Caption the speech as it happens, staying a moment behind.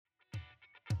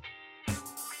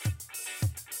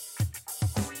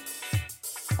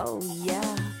Oh,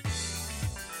 yeah.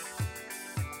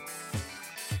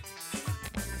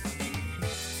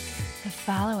 The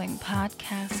following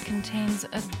podcast contains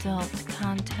adult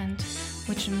content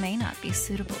which may not be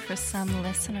suitable for some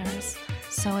listeners.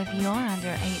 So if you're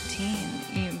under 18,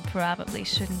 you probably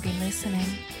shouldn't be listening.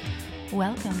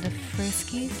 Welcome to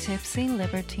Frisky Tipsy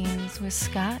Libertines with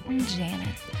Scott and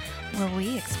Janet, where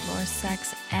we explore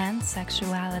sex and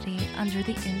sexuality under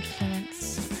the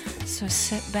influence. So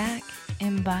sit back,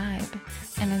 imbibe,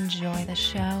 and enjoy the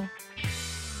show.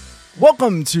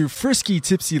 Welcome to Frisky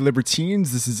Tipsy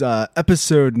Libertines. This is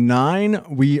episode 9.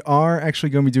 We are actually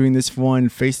going to be doing this one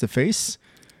face to face.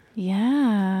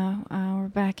 Yeah, we're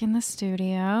back in the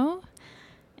studio,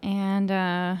 and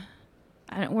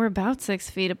we're about 6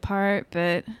 feet apart.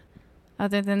 But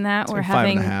other than that, we're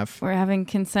having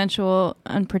consensual,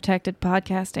 unprotected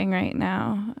podcasting right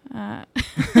now.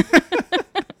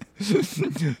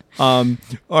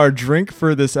 Our drink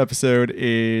for this episode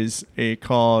is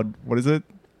called, what is it?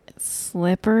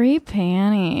 Slippery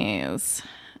panties.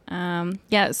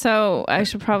 So I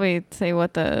should probably say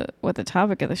what the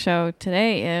topic of the show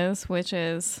today is, which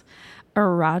is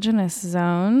erogenous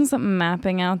zones,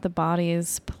 mapping out the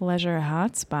body's pleasure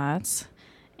hotspots,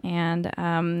 and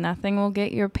nothing will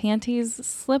get your panties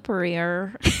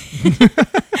slipperier.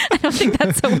 I don't think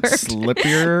that's a word.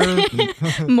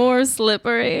 Slippier? More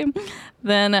slippery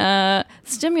than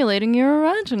stimulating your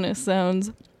erogenous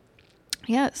zones.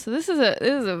 Yeah, so this is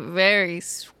a very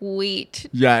sweet.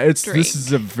 Yeah, drink. this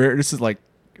is like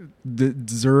the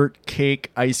dessert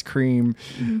cake ice cream.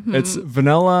 Mm-hmm. It's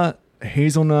vanilla,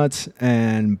 hazelnut,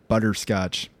 and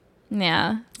butterscotch.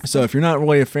 Yeah. So if you're not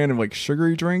really a fan of like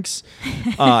sugary drinks,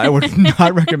 I would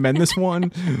not recommend this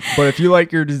one. But if you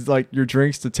like your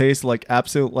drinks to taste like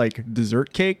absolute like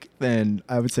dessert cake, then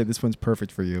I would say this one's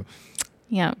perfect for you.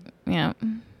 Yeah.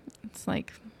 It's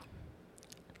like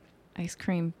ice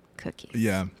cream cookies.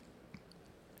 Yeah.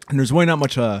 And there's really not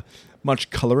much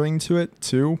coloring to it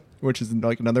too, which is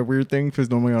like another weird thing, because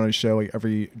normally on a show, like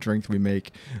every drink we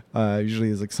make usually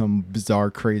is like some bizarre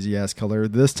crazy ass color.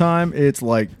 This time it's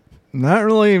like not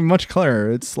really much color.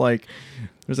 It's like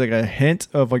there's like a hint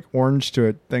of like orange to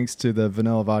it thanks to the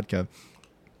vanilla vodka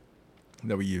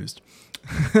that we used.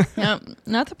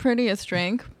 Not the prettiest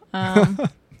drink. But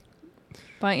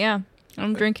yeah,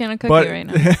 I'm drinking a cookie right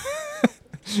now.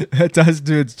 It does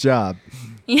do its job.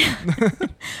 Yeah.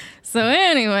 So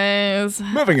anyways,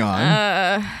 moving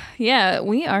on.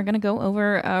 We are going to go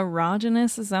over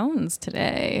erogenous zones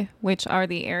today, which are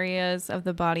the areas of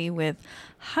the body with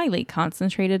highly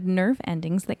concentrated nerve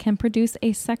endings that can produce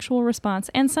a sexual response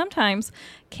and sometimes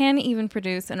can even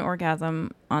produce an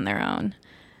orgasm on their own.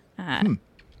 And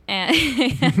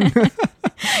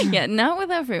yeah, not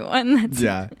with everyone.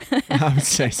 Yeah, I would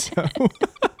say so.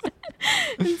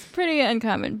 It's pretty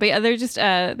uncommon, but yeah, they're just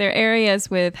they're areas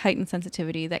with heightened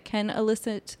sensitivity that can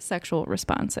elicit sexual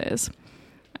responses.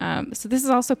 So this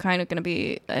is also kind of going to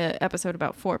be an episode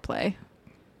about foreplay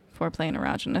and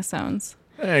erogenous zones.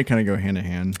 They kind of go hand in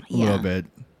hand a little bit.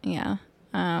 Yeah.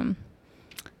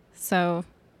 So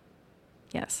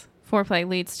yes, foreplay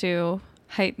leads to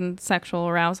heightened sexual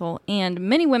arousal, and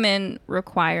many women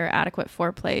require adequate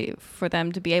foreplay for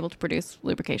them to be able to produce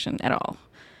lubrication at all.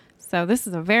 So this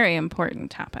is a very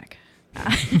important topic.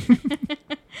 A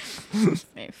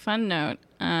fun note.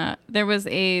 There was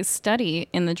a study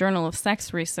in the Journal of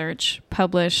Sex Research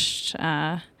published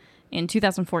in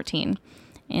 2014,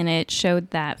 and it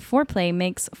showed that foreplay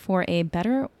makes for a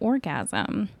better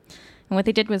orgasm. And what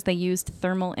they did was they used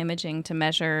thermal imaging to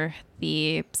measure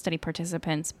the study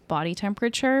participants' body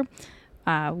temperature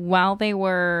while they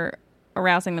were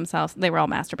arousing themselves. They were all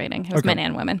masturbating. It was men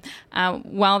and women.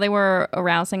 While they were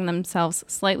arousing themselves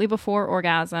slightly before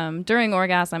orgasm, during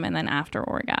orgasm, and then after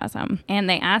orgasm. And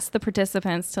they asked the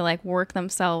participants to like work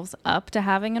themselves up to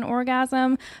having an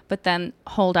orgasm, but then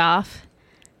hold off.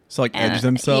 So like edge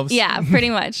themselves? Yeah, pretty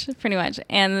much.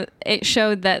 And it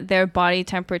showed that their body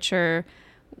temperature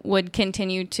would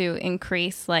continue to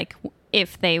increase like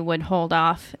if they would hold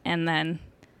off and then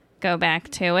go back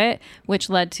to it, which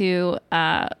led to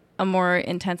a more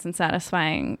intense and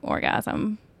satisfying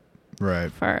orgasm,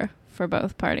 right, for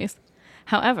both parties.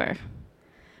 However,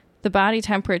 the body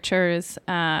temperatures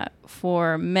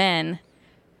for men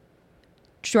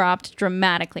dropped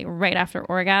dramatically right after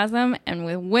orgasm, and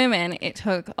with women, it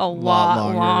took a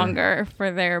lot longer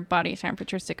for their body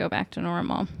temperatures to go back to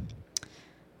normal,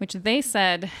 which they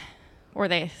said, or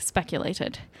they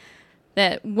speculated,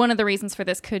 that one of the reasons for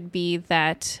this could be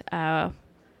that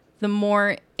the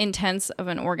more intense of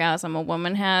an orgasm a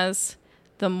woman has,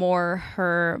 the more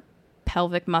her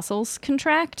pelvic muscles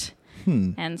contract.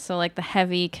 And so like the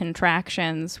heavy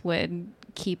contractions would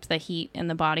keep the heat in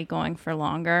the body going for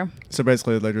longer. So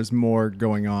basically, like, there's more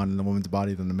going on in the woman's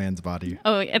body than the man's body.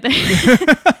 Oh, yeah.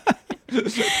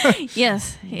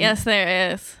 Yes,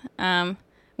 there is.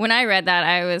 When I read that,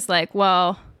 I was like,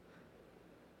 well,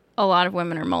 a lot of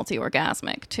women are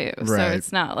multi-orgasmic too. So Right.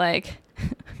 it's not like,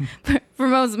 for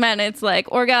most men, it's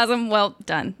like orgasm, well,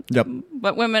 done. Yep.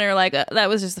 But women are like, that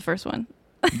was just the first one.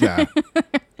 Yeah.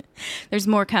 There's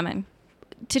more coming.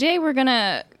 Today we're going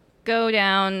to go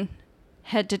down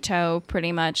head to toe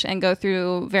pretty much and go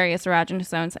through various erogenous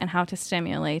zones and how to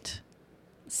stimulate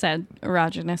said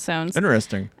erogenous zones.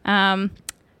 Interesting. And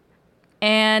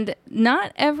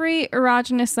not every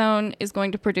erogenous zone is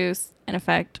going to produce an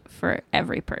effect for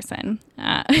every person.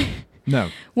 No.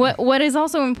 What is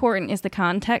also important is the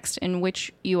context in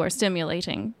which you are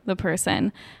stimulating the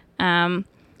person.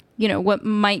 What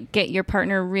might get your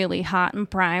partner really hot and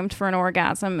primed for an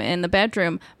orgasm in the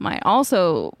bedroom might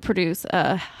also produce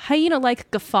a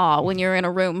hyena-like guffaw when you're in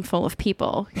a room full of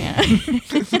people. Yeah.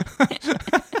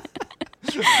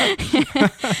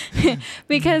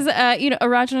 Because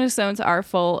erogenous zones are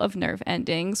full of nerve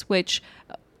endings, which,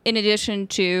 in addition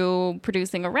to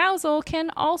producing arousal,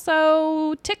 can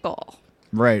also tickle.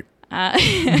 Right.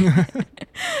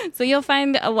 So you'll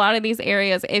find a lot of these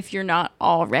areas, if you're not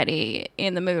already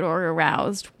in the mood or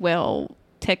aroused, will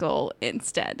tickle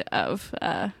instead of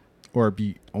Or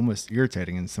be almost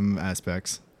irritating in some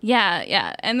aspects.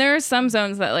 Yeah. And there are some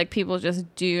zones that like people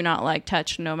just do not like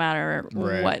touch no matter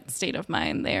Right. what state of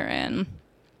mind they're in.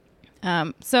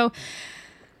 So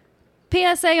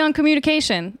PSA on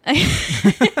communication.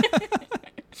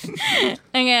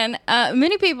 Again,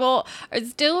 many people are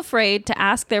still afraid to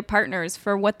ask their partners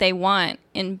for what they want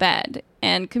in bed,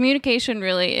 and communication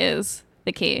really is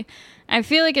the key. I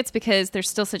feel like it's because there's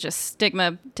still such a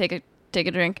stigma. Take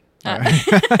a drink.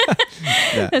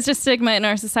 Yeah. There's just stigma in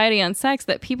our society on sex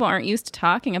that people aren't used to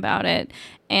talking about it,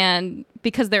 and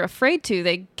because they're afraid to,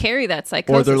 they carry that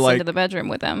psychosis like- into the bedroom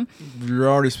with them. You're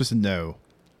already supposed to know.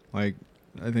 Like,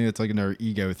 I think it's like another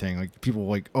ego thing. Like, people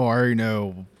like, oh, I already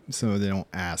know, so they don't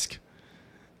ask.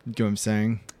 You know what I'm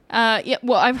saying? Yeah,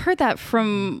 well, I've heard that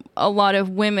from a lot of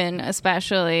women,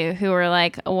 especially, who are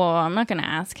like, well, I'm not going to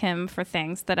ask him for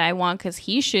things that I want because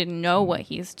he should know what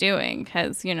he's doing.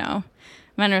 Because,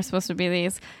 men are supposed to be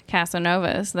these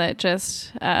Casanovas that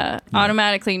just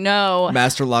automatically know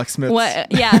Master locksmiths.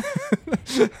 what. Yeah.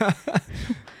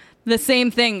 The same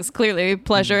things clearly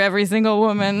pleasure every single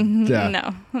woman.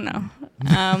 Yeah. No.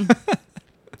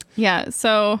 Yeah,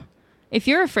 so if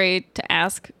you're afraid to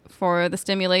ask for the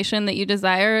stimulation that you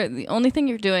desire, the only thing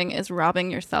you're doing is robbing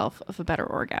yourself of a better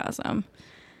orgasm.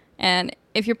 And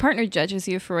if your partner judges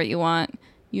you for what you want,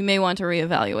 you may want to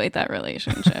reevaluate that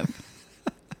relationship.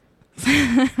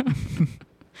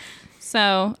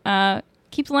 So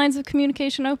keep the lines of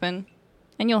communication open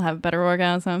and you'll have a better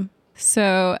orgasm.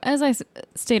 So as I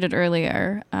stated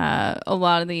earlier, a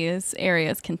lot of these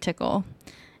areas can tickle.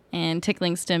 And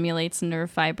tickling stimulates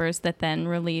nerve fibers that then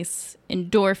release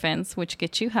endorphins, which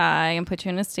get you high and put you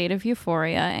in a state of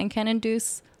euphoria and can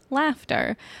induce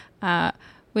laughter,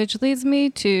 which leads me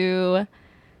to,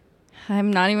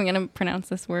 I'm not even going to pronounce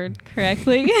this word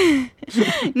correctly.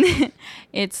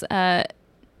 It's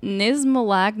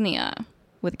nismolagnia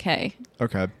with a K.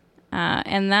 Okay.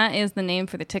 And that is the name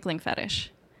for the tickling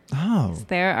fetish. Oh.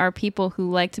 There are people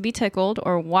who like to be tickled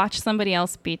or watch somebody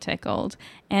else be tickled.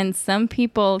 And some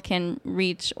people can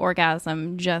reach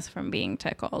orgasm just from being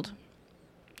tickled.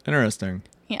 Interesting.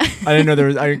 Yeah. I didn't know there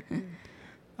was... I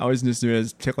always just knew it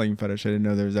as tickling fetish. I didn't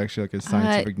know there was actually like a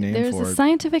scientific name there's for a it.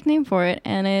 scientific name for it,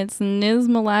 and it's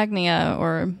nismolagnia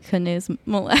or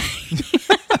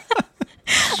canismolagnia.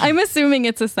 I'm assuming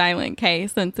it's a silent K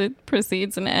since it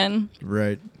precedes an N.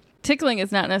 Right. Tickling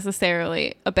is not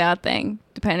necessarily a bad thing,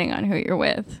 depending on who you're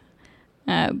with.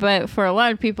 But for a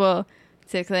lot of people,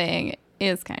 tickling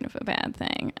is kind of a bad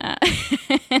thing.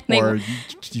 Or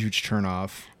huge turn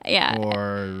off. Yeah.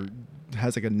 Or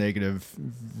has like a negative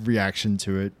reaction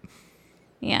to it.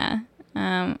 Yeah.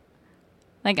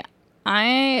 Like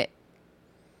I'm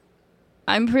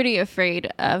pretty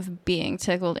afraid of being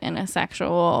tickled in a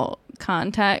sexual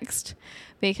context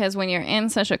because when you're in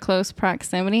such a close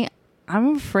proximity,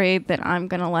 I'm afraid that I'm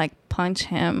going to like punch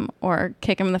him or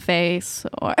kick him in the face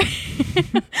or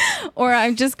or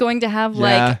I'm just going to have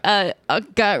like a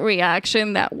gut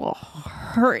reaction that will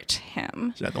hurt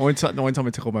him. Yeah, the only time I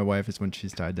tickle my wife is when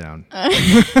she's tied down.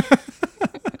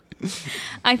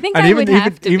 I think And I would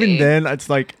have to even be. then, it's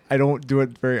like I don't do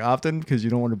it very often because you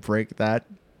don't want to break that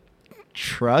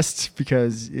trust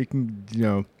because it can,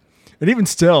 and even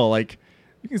still, like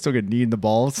you can still get knee in the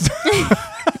balls.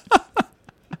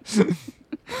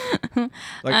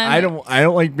 Like I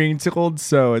don't like being tickled,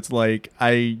 so it's like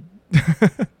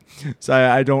so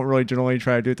I don't really generally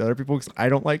try to do it to other people because I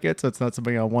don't like it. So it's not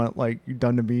something I want like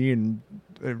done to me and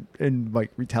in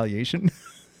like retaliation.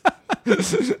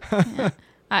 Yeah.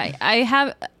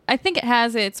 I think it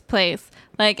has its place.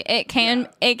 Like it can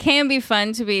be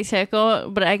fun to be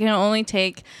tickled, but I can only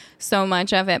take so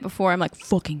much of it before I'm like,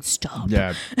 fucking stop.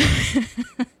 Yeah.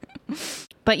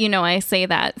 But I say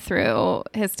that through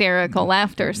hysterical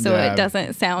laughter, so it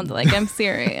doesn't sound like I'm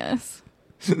serious.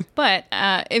 But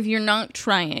if you're not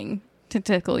trying to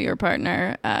tickle your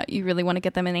partner, you really want to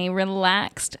get them in a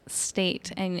relaxed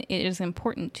state, and it is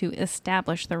important to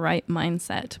establish the right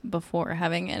mindset before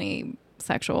having any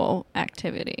sexual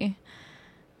activity.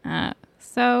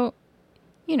 So,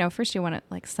 first you want to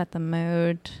like set the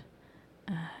mood,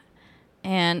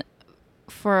 and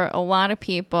for a lot of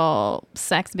people,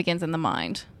 sex begins in the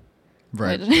mind,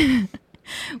 Right.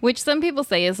 which some people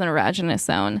say is an erogenous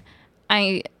zone.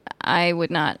 I would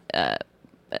not.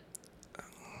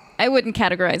 I wouldn't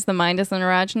categorize the mind as an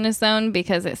erogenous zone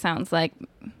because it sounds like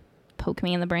poke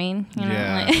me in the brain.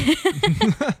 Yeah.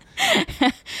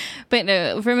 But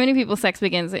no, for many people, sex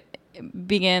begins in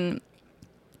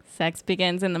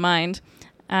the mind.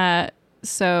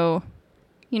 So,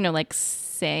 like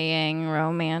saying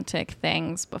romantic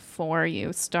things before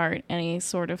you start any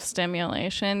sort of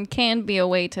stimulation can be a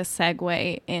way to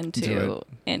segue into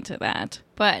that.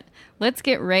 But let's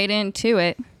get right into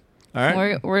it. All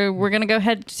right. We're gonna go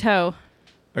head to toe.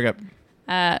 Okay.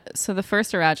 So the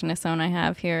first erogenous zone I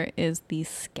have here is the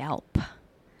scalp.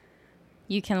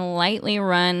 You can lightly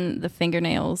run the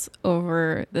fingernails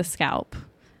over the scalp,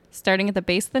 starting at the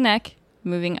base of the neck,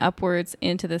 moving upwards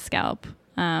into the scalp,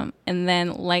 and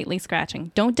then lightly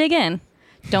scratching. Don't dig in.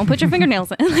 Don't put your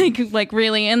fingernails in, like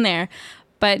really in there,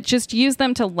 but just use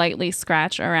them to lightly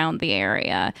scratch around the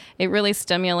area. It really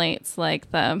stimulates like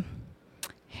the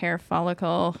hair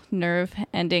follicle nerve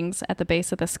endings at the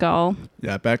base of the skull.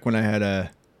 Yeah, back when I had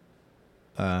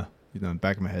back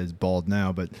of my head is bald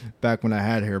now, but back when I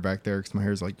had hair back there, because my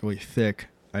hair is like really thick,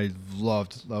 that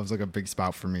was like a big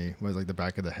spot for me. It was like the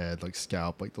back of the head, like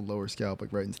scalp, like the lower scalp,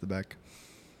 like right into the back.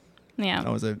 Yeah,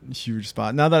 that was a huge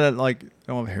spot. Now that I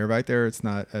don't have hair back there, it's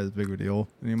not as big of a deal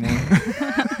anymore.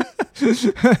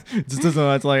 It just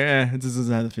doesn't. It's like it just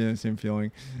doesn't have the same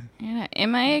feeling. Yeah,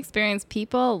 in my experience,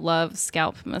 people love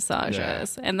scalp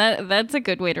massages, and that's a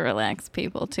good way to relax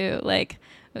people too. Like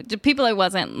the people I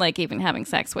wasn't like even having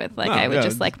sex with, like I would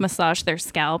just like massage their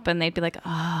scalp, and they'd be like,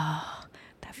 "Oh,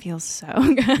 that feels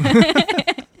so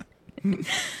good."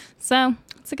 So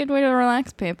it's a good way to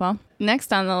relax people.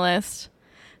 Next on the list,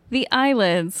 the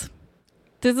eyelids.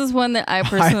 This is one that I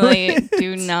personally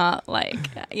do not like.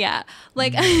 Yeah.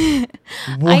 Like,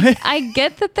 I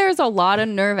get that there's a lot of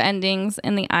nerve endings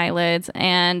in the eyelids.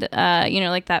 And,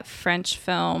 like that French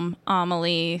film,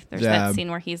 Amélie, there's that scene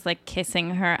where he's like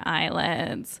kissing her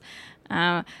eyelids.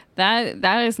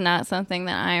 That is not something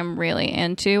that I am really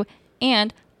into.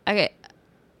 And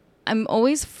I'm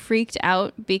always freaked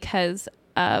out because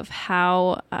of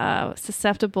how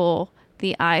susceptible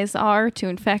the eyes are to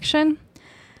infection.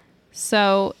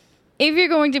 So if you're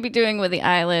going to be doing with the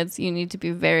eyelids, you need to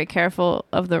be very careful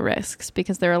of the risks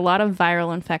because there are a lot of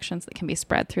viral infections that can be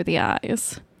spread through the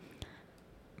eyes,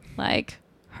 like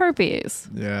herpes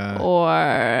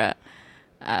or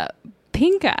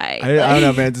pink eye. I don't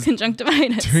know, man.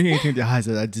 Conjunctivitis. Doing anything with the eyes,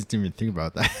 I just didn't even think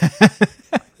about that.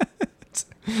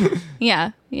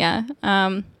 Yeah.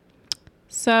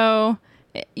 So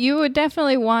you would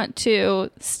definitely want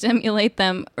to stimulate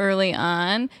them early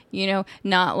on,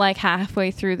 not like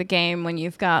halfway through the game when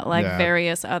you've got like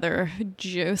various other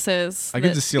juices. I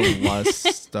can just see a lot of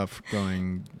stuff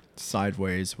going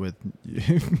sideways with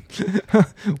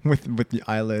with the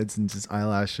eyelids and just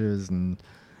eyelashes and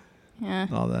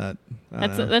all that.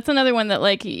 That's another one that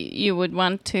like you would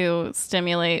want to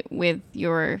stimulate with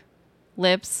your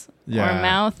lips or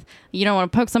mouth. You don't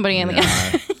want to poke somebody in the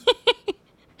eye.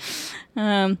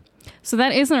 So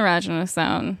that is an erogenous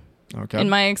zone. Okay. In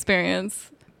my experience,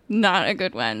 not a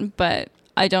good one, but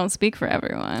I don't speak for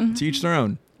everyone. To each their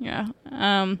own. Yeah.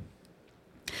 But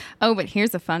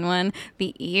here's a fun one.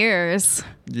 The ears.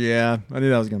 Yeah, I knew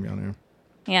that was going to be on here.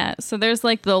 Yeah, so there's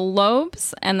like the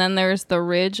lobes, and then there's the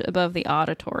ridge above the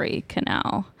auditory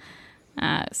canal.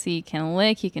 So you can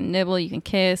lick, you can nibble, you can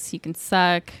kiss, you can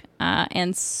suck,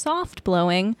 and soft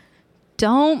blowing.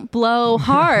 Don't blow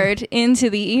hard into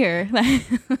the ear.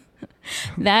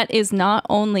 That is not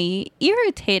only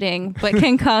irritating, but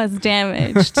can cause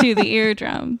damage to the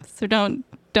eardrum. So don't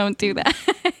do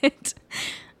that.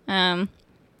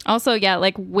 Also, yeah,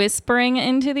 like whispering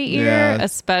into the ear, Yeah.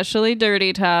 especially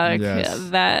dirty talk. Yes.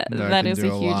 That That can is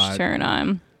do a a huge lot. turn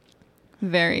on.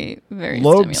 Very, very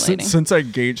Lobes, stimulating. since I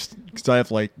gauged, because I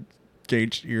have like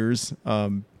gauged ears,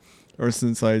 or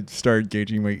since I started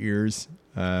gauging my ears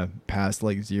past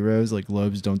like zeros, like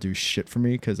lobes don't do shit for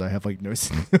me because I have like no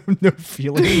no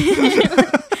feeling.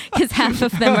 Because half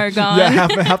of them are gone. Yeah,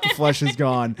 half the flesh is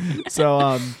gone.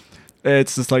 So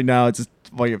it's just like now it's just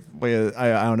like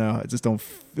I don't know. It just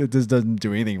doesn't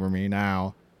do anything for me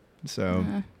now. So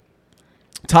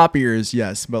top ears,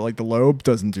 yes, but like the lobe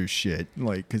doesn't do shit.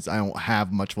 Like because I don't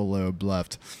have much of a lobe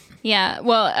left. Yeah,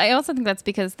 well, I also think that's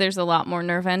because there's a lot more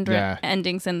nerve Yeah.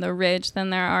 endings in the ridge than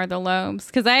there are the lobes.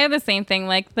 Because I have the same thing,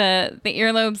 like the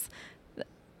earlobes.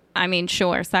 I mean,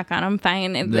 sure, suck on them,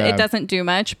 fine. It doesn't do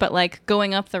much, but like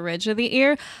going up the ridge of the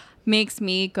ear makes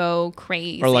me go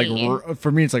crazy. Or like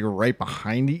for me, it's like right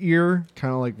behind the ear,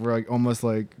 kind of like where like almost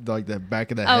like the back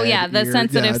of the head. Oh yeah, the ear.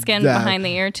 sensitive Yeah, skin yeah. behind the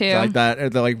ear too. Like that, or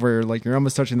like where like you're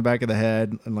almost touching the back of the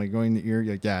head and like going the ear.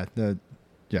 Like,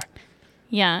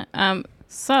 Yeah.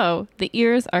 So the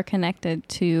ears are connected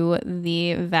to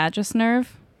the vagus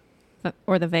nerve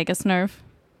or the vagus nerve.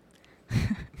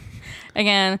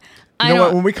 Again, I know what?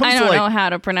 don't, When we come I to, don't like- know how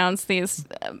to pronounce these.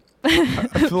 I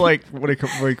feel like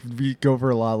like we go over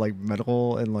a lot of like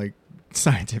medical and like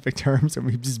scientific terms, and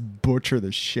we just butcher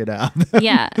the shit out.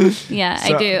 Yeah,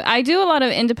 So- I do a lot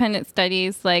of independent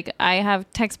studies. Like I have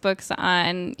textbooks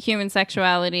on human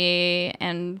sexuality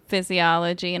and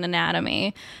physiology and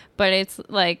anatomy, but it's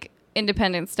like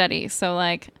independent studies. So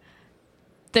like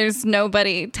there's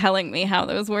nobody telling me how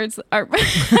those words are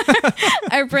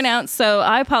are pronounced. So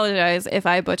I apologize if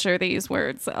I butcher these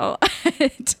words.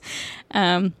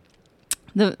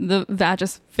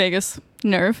 The vagus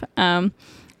nerve. And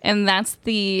that's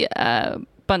the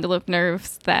bundle of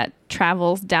nerves that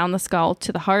travels down the skull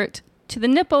to the heart, to the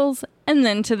nipples, and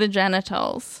then to the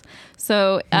genitals.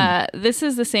 So this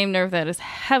is the same nerve that is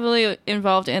heavily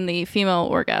involved in the female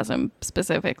orgasm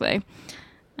specifically.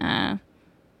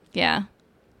 Yeah.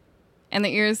 And the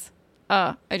ears,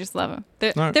 I just love them.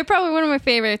 They're probably one of my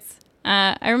favorites.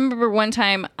 I remember one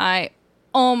time I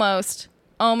almost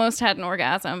had an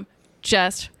orgasm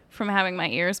just from having my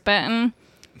ears bitten.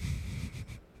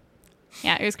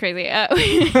 Yeah, it was crazy.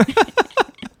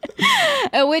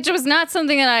 Which was not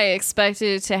something that I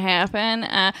expected to happen.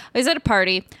 I was at a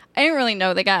party. I didn't really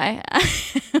know the guy.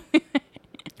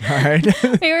 All right.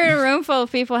 We were in a room full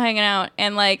of people hanging out,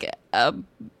 and like a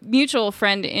mutual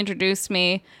friend introduced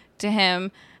me to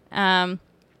him.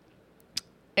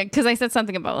 Because I said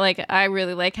something about like I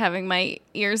really like having my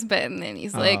ears bitten, and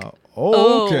he's like,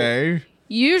 okay.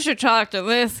 You should talk to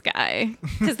this guy,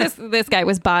 because this guy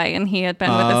was bi and he had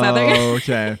been with this other guy.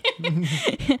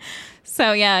 Okay.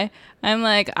 So yeah, I'm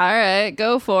like, all right,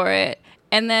 go for it.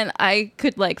 And then I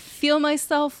could like feel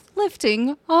myself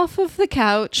lifting off of the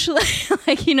couch,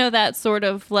 like you know that sort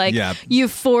of like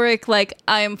euphoric, like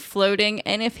I am floating.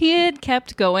 And if he had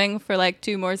kept going for like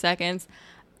 2 more seconds,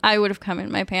 I would have come in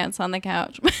my pants on the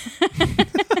couch.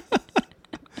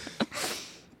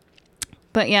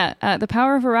 But yeah, the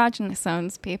power of erogenous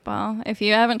zones, people. If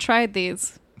you haven't tried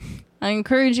these, I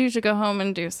encourage you to go home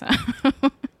and do so. All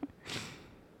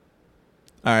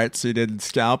right. So you did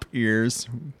scalp, ears.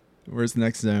 Where's the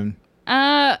next zone?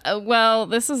 Well,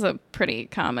 this is a pretty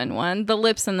common one. The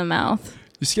lips and the mouth.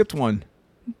 You skipped one.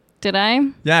 Did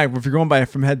I? Yeah. If you're going by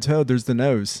from head to toe, there's the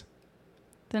nose.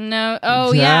 The nose.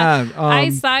 Oh yeah. I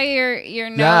saw your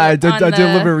nose. Yeah, I did a little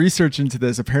bit of the research into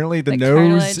this. Apparently, the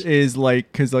nose cartilage is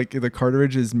like because like the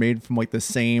cartilage is made from like the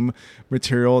same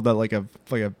material that like a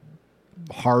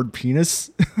hard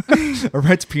penis, a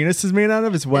ret's penis is made out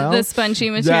of as well. The spongy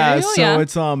material. Yeah. So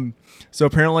it's So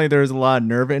apparently, there's a lot of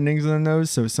nerve endings in the nose.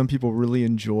 So some people really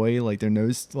enjoy like their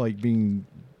nose like being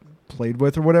played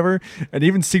with or whatever. And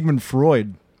even Sigmund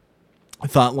Freud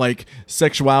thought like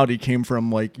sexuality came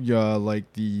from like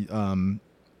like the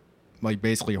like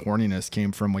basically horniness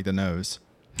came from like the nose.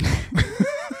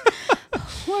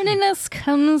 Horniness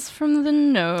comes from the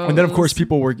nose. And then of course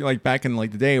people were like back in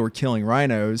like the day were killing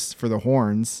rhinos for the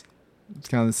horns. It's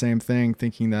kind of the same thing,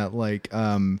 thinking that like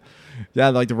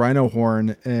like the rhino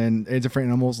horn and different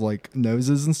animals like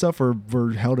noses and stuff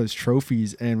were held as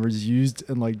trophies and was used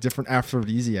in like different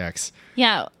aphrodisiacs.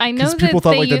 Yeah, I know that people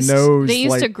thought like the nose they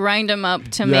used like, to grind them up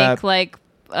to make like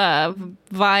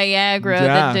Viagra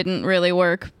that didn't really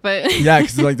work, but yeah,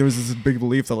 because like there was this big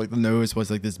belief that like the nose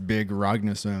was like this big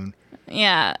erogenous zone.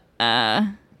 Yeah.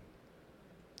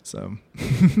 So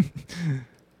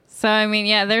I mean,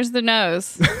 yeah, there's the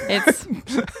nose.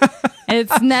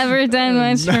 It's never done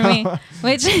much for me.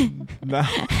 Which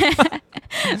that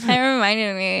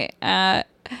reminded me.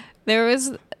 There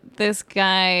was this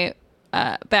guy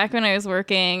back when I was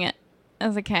working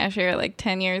as a cashier like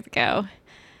 10 years ago.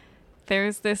 There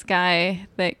was this guy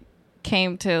that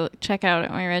came to check out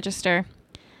at my register,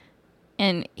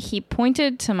 and he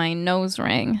pointed to my nose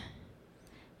ring,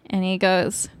 and he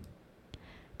goes,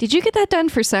 "Did you get that done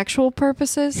for sexual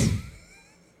purposes?"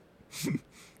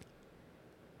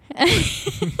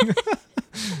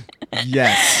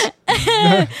 Yes.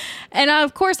 And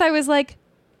of course I was like,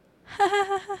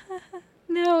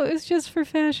 no, it was just for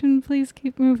fashion. Please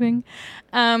keep moving.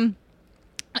 But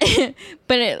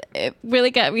it really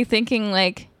got me thinking,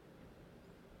 like,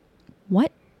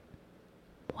 what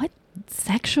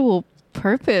sexual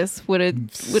purpose would a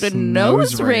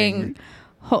nose ring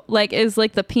like? Is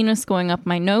like the penis going up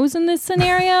my nose in this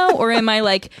scenario, or am I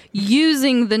like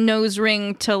using the nose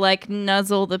ring to like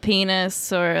nuzzle the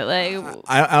penis, or like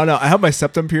I don't know. I have my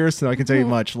septum pierced, and I can tell you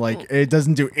much. Like, it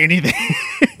doesn't do anything.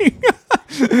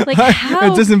 like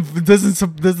how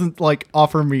It doesn't like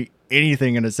offer me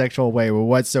anything in a sexual way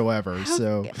whatsoever.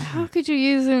 How could you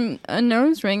use a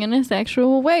nose ring in a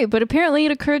sexual way? But apparently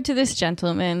it occurred to this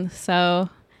gentleman, so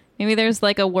maybe there's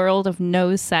like a world of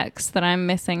nose sex that I'm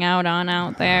missing out on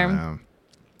out there.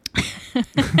 I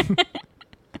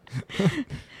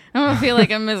don't feel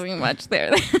like I'm missing much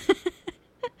there.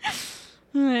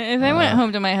 If I went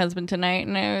home to my husband tonight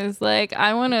and I was like,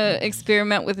 I want to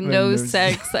experiment with nose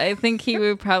sex, I think he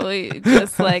would probably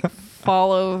just like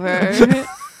fall over.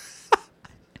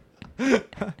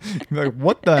 Like,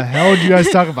 what the hell did you guys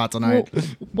talk about tonight?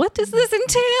 What does this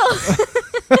entail?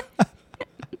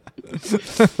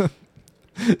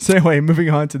 So anyway, moving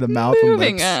on to the mouth and lips.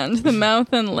 Moving on to the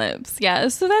mouth and lips. Yeah,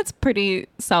 so that's pretty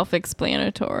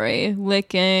self-explanatory.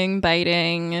 Licking,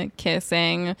 biting,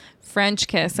 kissing, French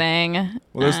kissing.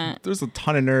 Well, there's a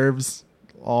ton of nerves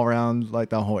all around like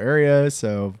the whole area,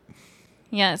 so.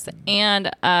 Yes, and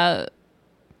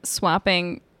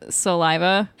swapping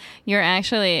saliva. You're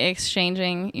actually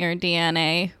exchanging your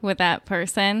DNA with that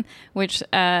person, which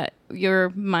your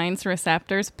mind's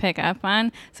receptors pick up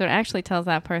on. So it actually tells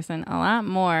that person a lot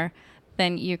more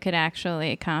than you could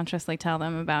actually consciously tell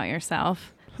them about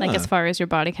yourself. Like as far as your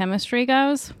body chemistry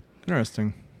goes.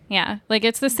 Interesting. Yeah. Like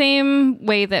it's the same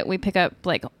way that we pick up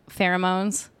like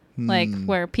pheromones, like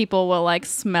where people will like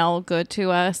smell good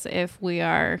to us if we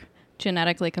are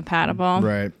genetically compatible.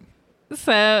 Right.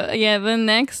 So, yeah, the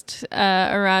next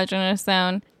erogenous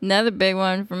zone, another big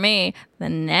one for me, the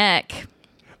neck.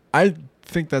 I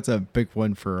think that's a big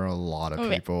one for a lot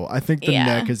of people. I think the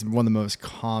neck is one of the most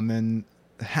common,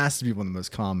 it has to be one of the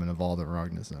most common of all the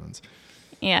erogenous zones.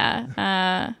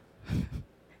 Yeah.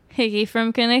 Hickey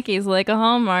from Kanicki's like a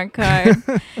Hallmark card.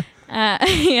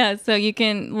 Yeah, so you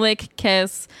can lick,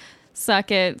 kiss, suck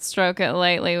it, stroke it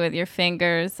lightly with your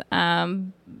fingers.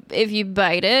 If you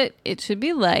bite it, it should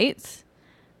be light.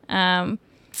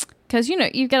 Because, you know,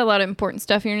 you've got a lot of important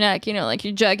stuff in your neck, you know, like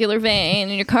your jugular vein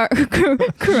and your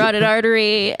carotid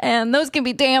artery, and those can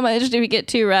be damaged if you get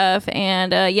too rough.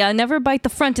 And, yeah, never bite the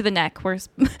front of the neck. We're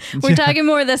talking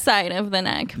more the side of the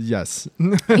neck. Yes.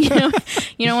 You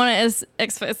don't want to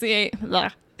asphyxiate.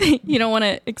 You don't want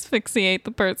to asphyxiate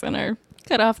the person or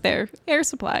cut off their air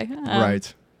supply.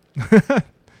 Right.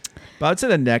 But I'd say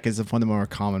the neck is one of the more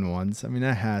common ones. I mean,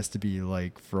 that has to be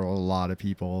like for a lot of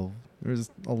people. There's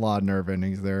a lot of nerve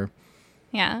endings there.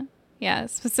 Yeah. Yeah.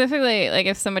 Specifically, like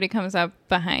if somebody comes up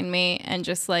behind me and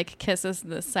just like kisses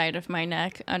the side of my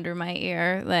neck under my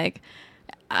ear, like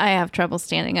I have trouble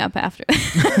standing up after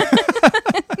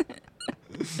that.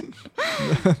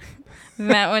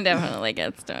 That one definitely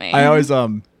gets to me. I always,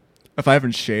 if I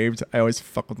haven't shaved, I always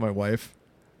fuck with my wife.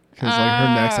 Because like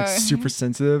her neck's like super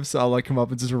sensitive, so I'll like come up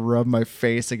and just rub my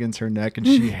face against her neck, and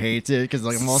she hates it because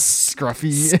like I'm all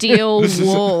scruffy. Steel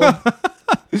wool.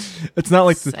 It's not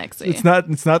like sexy. It's not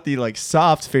the like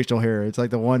soft facial hair. It's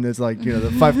like the one that's like, you know,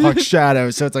 the 5 o'clock shadow,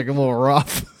 so it's like a little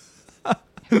rough.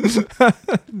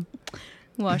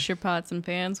 Wash your pots and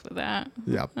pans with that.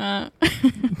 Yeah.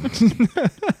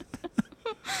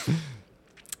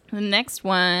 The next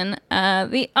one,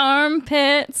 the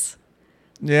armpits.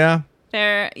 Yeah.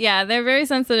 They're very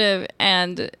sensitive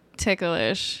and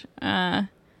ticklish.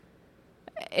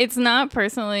 It's not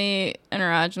personally an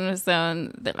erogenous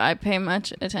zone that I pay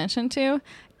much attention to.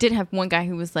 Did have one guy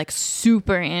who was like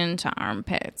super into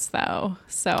armpits though,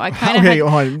 so I kind of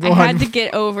had to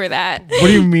get over that. What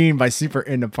do you mean by super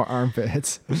into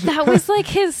armpits? That was like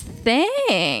his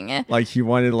thing. Like he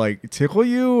wanted to like tickle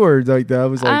you, or like that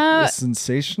was like a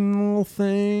sensational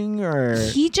thing, or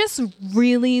he just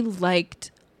really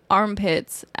liked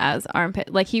armpits as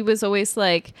armpit. Like he always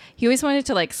wanted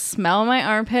to like smell my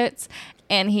armpits,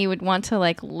 and he would want to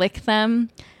like lick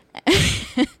them.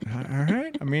 All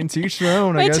right. I mean, to each their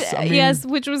own, I guess. I mean, yes,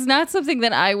 which was not something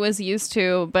that I was used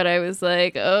to, but I was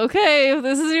like, okay, if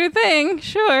this is your thing,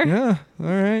 sure. Yeah. All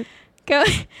right. Go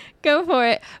for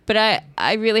it. But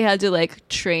I really had to like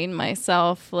train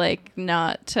myself like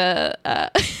not to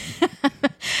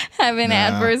have an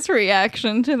adverse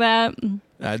reaction to that.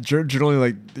 Generally,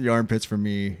 like the armpits for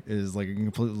me is like a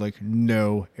complete like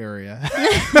no area.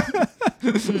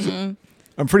 Mm-hmm.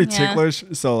 I'm pretty ticklish,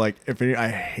 so like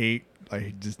I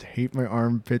just hate my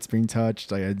armpits being touched.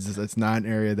 Like it's not an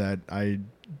area that I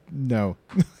know.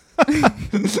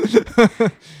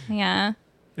 Yeah.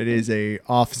 It is a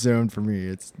off zone for me.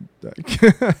 It's like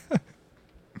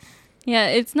yeah,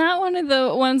 it's not one of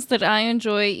the ones that I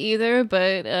enjoy either,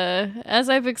 but as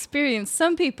I've experienced,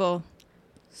 some people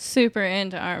super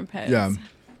into armpits. Yeah.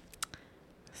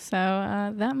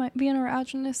 So that might be an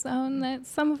erogenous zone that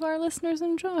some of our listeners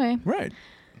enjoy. Right.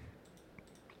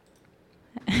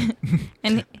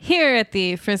 And here at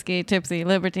the Frisky Tipsy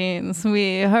Libertines,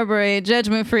 we harbor a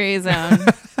judgment-free zone.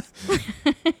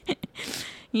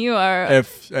 You are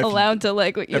if allowed to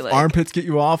like what you if like. armpits get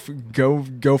you off,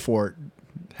 go for it.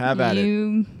 Have at it.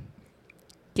 You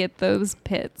get those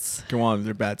pits. Go on with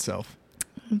your bad self.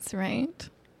 That's right.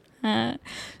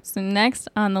 So next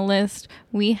on the list,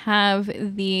 we have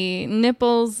the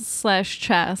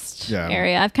nipples/chest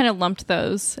area. I've kind of lumped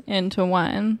those into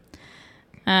one.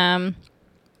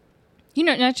 You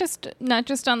know, not just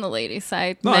on the ladies'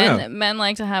 side. Men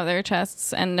like to have their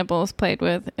chests and nipples played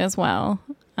with as well.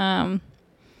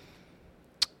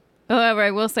 However,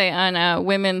 I will say on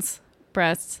women's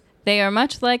breasts, they are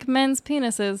much like men's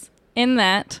penises in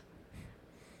that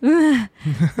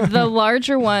the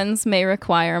larger ones may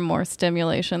require more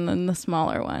stimulation than the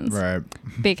smaller ones. Right.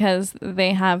 Because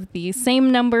they have the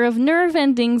same number of nerve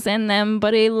endings in them,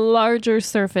 but a larger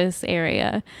surface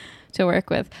area to work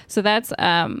with. So that's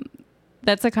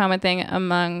a common thing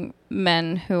among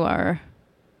men who are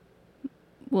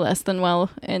less than well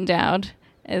endowed,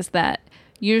 is that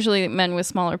usually men with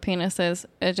smaller penises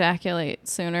ejaculate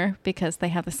sooner because they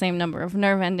have the same number of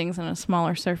nerve endings and a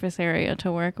smaller surface area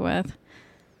to work with.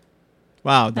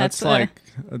 Wow, that's like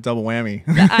a double whammy.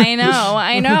 I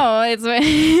know.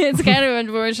 It's kind of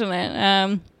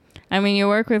unfortunate. I mean, you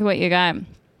work with what you got.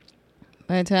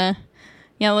 But,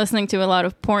 yeah, listening to a lot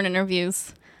of porn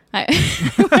interviews, I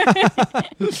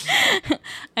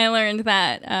learned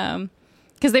that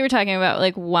because they were talking about,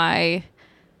 like, why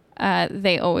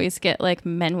they always get, like,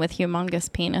 men with humongous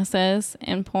penises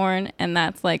in porn. And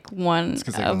that's, like, one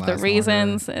of the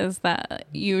reasons is that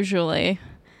usually...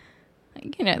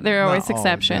 You know, there are always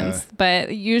exceptions,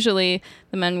 but usually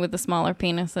the men with the smaller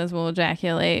penises will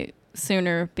ejaculate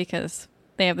sooner because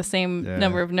they have the same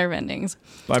number of nerve endings.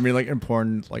 But I mean, like in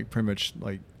porn, like pretty much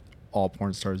like all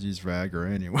porn stars use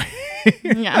Viagra anyway.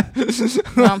 Yeah.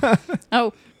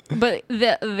 But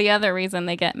the other reason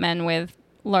they get men with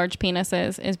large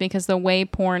penises is because the way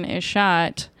porn is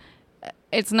shot,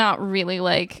 it's not really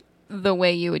like the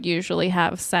way you would usually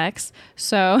have sex.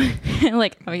 So,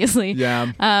 like, obviously.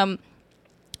 Yeah.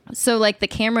 So, like, the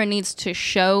camera needs to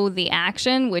show the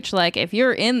action, which, like, if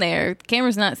you're in there, the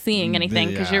camera's not seeing anything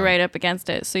because you're right up against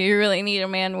it. So you really need a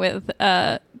man with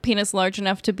a penis large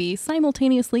enough to be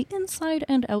simultaneously inside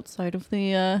and outside of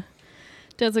the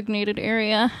designated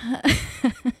area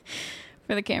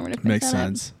for the camera to pick Makes that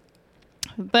sense.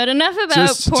 Up. But enough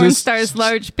about porn stars'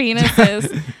 large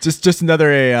penises. just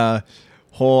another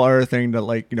whole other thing that,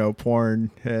 like, you know,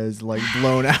 porn has like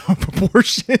blown out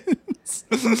proportions.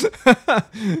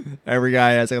 Every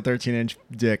guy has like a 13-inch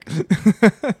dick.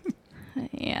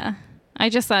 Yeah. I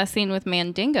just saw a scene with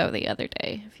Mandingo the other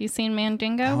day. Have you seen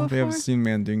Mandingo before? I haven't seen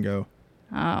Mandingo.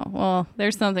 Oh, well,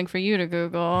 there's something for you to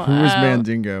Google. Who is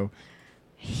Mandingo?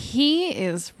 He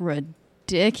is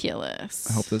ridiculous.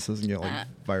 I hope this doesn't get like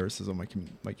viruses on my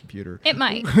computer. It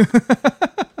might.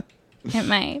 It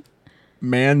might.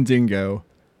 Mandingo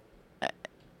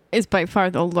is by far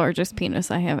the largest penis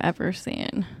I have ever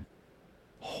seen.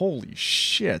 Holy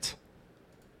shit.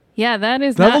 Yeah, that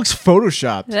looks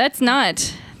photoshopped. That's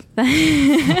not.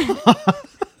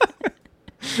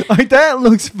 Like, that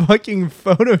looks fucking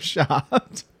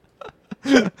photoshopped.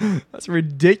 That's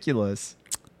ridiculous.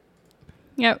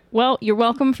 Yeah, well, you're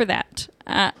welcome for that.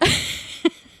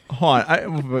 Hold on. I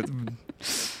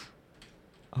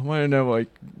want to know, like,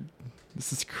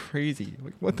 this is crazy.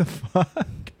 Like, what the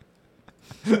fuck?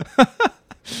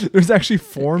 There's actually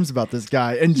forums about this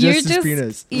guy and just his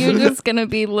penis. You're just going to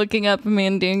be looking up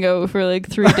Mandingo for like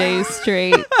 3 days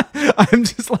straight. I'm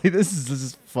just like, this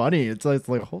is funny. It's like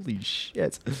holy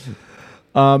shit.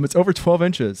 It's over 12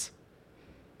 inches.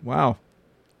 Wow.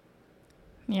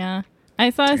 Yeah.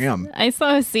 Damn. I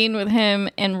saw a scene with him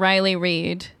and Riley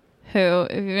Reid, who,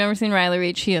 if you've ever seen Riley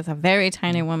Reid, she is a very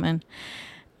tiny woman.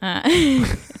 And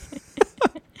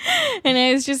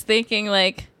I was just thinking,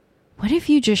 like, what if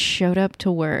you just showed up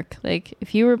to work? Like,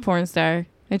 if you were a porn star,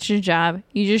 it's your job.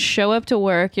 You just show up to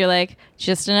work. You're like,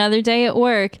 just another day at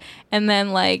work. And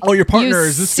then, like, oh, your partner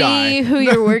is this guy. See who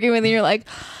you're working with, and you're like,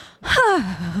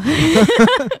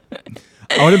 I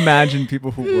would imagine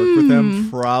people who work with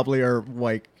him probably are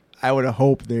like, I would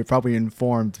hope they're probably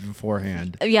informed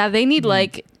beforehand. yeah, they need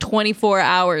like 24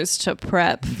 hours to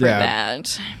prep for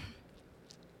that.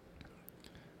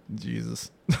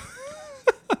 Jesus.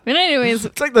 But anyways,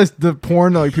 it's like the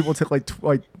porn like people take like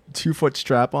 2-foot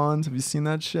strap-ons. Have you seen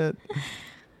that shit?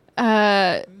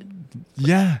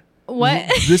 Yeah. What?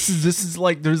 This is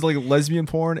like there's like lesbian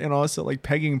porn and also like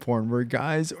pegging porn where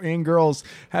guys and girls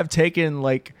have taken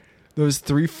like those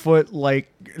 3-foot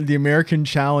like the American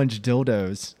Challenge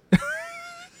dildos.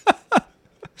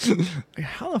 Like,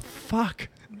 how the fuck?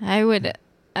 I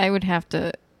would have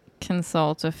to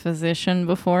consult a physician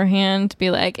beforehand to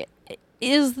be like,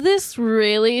 is this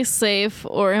really safe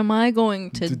or am I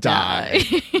going to die?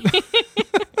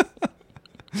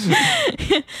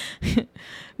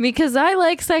 Because I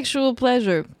like sexual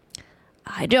pleasure.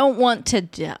 I don't want to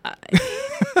die.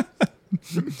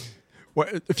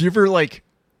 What if you're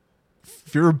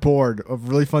bored, a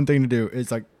really fun thing to do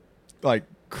is like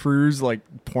cruise like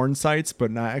porn sites, but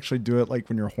not actually do it like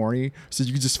when you're horny. So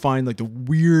you can just find like the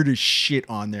weirdest shit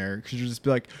on there because you just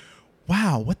be like,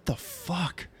 wow, what the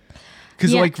fuck?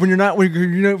 Because like when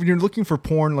you're looking for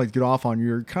porn, like get off on,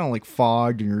 you're kind of like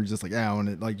fogged and you're just like, yeah, and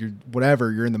it, like you're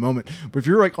whatever, you're in the moment. But if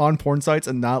you're like on porn sites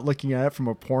and not looking at it from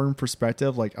a porn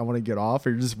perspective, like I want to get off,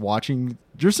 or you're just watching,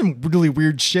 there's some really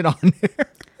weird shit on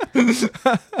there.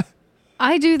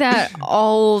 I do that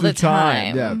all the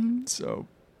time. Yeah. So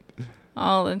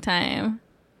all the time.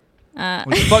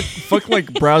 Like, fuck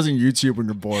like browsing YouTube when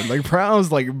you're bored. Like browse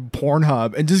like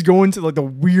Pornhub and just go into like the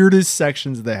weirdest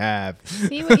sections they have.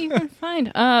 See what you can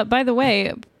find. By the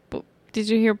way, did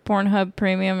you hear Pornhub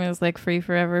Premium is like free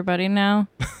for everybody now?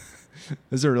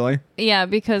 Is it really? Yeah,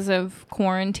 because of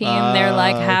quarantine, they're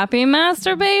like, happy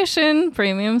masturbation.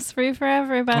 Premium's free for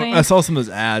everybody. I saw some of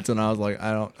those ads and I was like,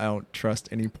 I don't trust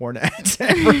any porn ads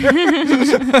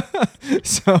ever.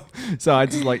 so I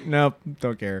just like, nope,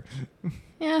 don't care.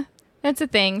 Yeah, that's a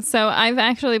thing. So I've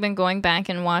actually been going back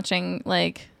and watching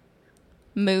like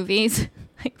movies,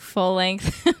 like full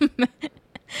length.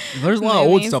 There's a lot of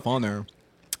old stuff on there.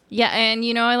 Yeah,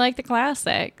 and I like the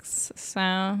classics.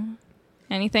 So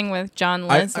anything with John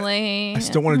Leslie. I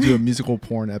still want to do a musical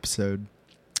porn episode.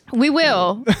 We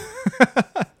will.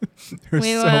 There's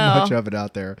so much of it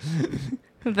out there.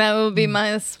 That will be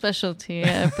my specialty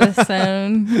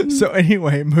episode. So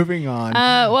anyway, moving on.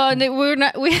 Well, we're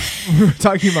not. We were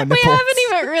talking about nipples. We haven't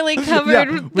even really covered yeah,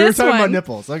 this we were talking one. about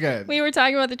nipples. Okay. We were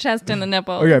talking about the chest and the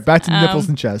nipples. Okay, back to nipples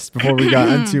and chest before we got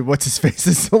into what's his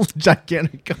face's little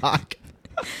gigantic cock.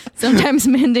 Sometimes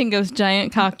Mandingo's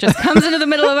giant cock just comes into the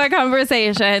middle of our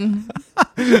conversation.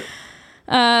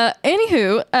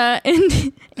 Anywho,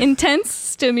 intense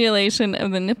stimulation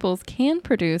of the nipples can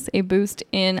produce a boost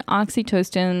in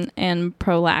oxytocin and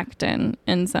prolactin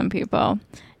in some people.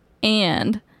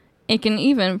 And it can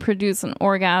even produce an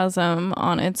orgasm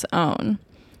on its own.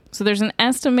 So there's an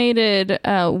estimated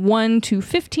 1 to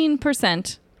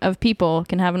 15% of people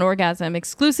can have an orgasm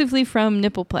exclusively from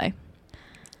nipple play.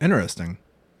 Interesting.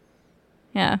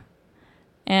 Yeah.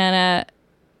 And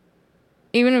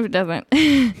even if it doesn't...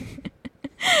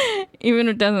 Even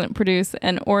if it doesn't produce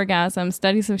an orgasm,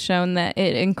 studies have shown that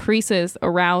it increases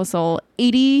arousal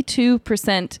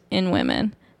 82% in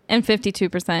women and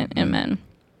 52% in men.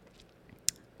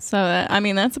 So,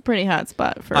 that's a pretty hot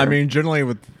spot for...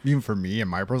 generally, even for me, in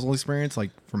my personal experience,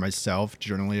 like for myself,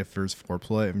 generally, if there's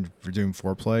foreplay, if we're doing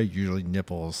foreplay, usually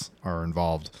nipples are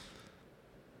involved.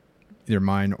 Either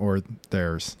mine or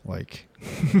theirs. Like...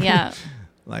 Yeah.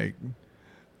 Like...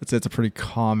 It's a pretty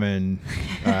common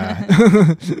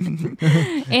thing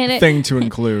to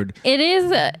include.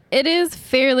 It is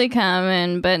fairly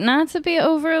common, but not to be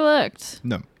overlooked.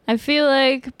 No. I feel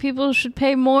like people should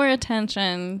pay more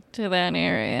attention to that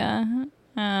area.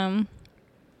 Not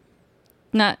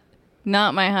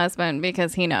my husband,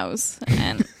 because he knows.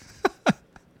 And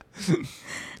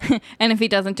and if he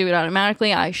doesn't do it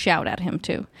automatically, I shout at him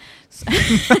too. So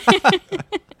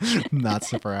not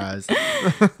surprised.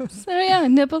 So yeah,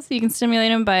 nipples, you can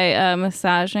stimulate them by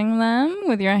massaging them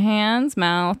with your hands,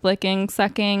 mouth licking,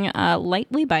 sucking,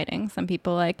 lightly biting. Some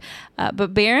people like,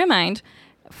 but bear in mind,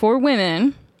 for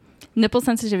women, nipple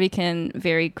sensitivity can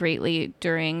vary greatly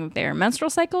during their menstrual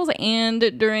cycles and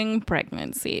during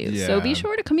pregnancy. So be Yeah.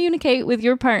 sure to communicate with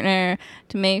your partner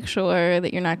to make sure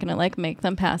that you're not going to like make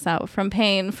them pass out from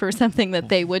pain for something that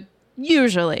they would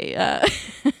usually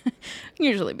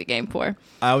usually be game for.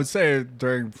 I would say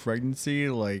during pregnancy,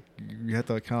 like you have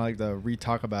to kind of like to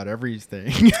re-talk about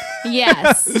everything.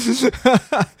 Yes. 'Cause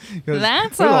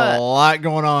That's there's a lot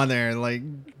going on there. Like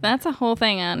That's a whole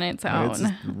thing on its own. it's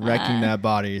just wrecking that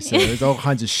body. So there's all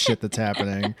kinds of shit that's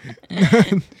happening.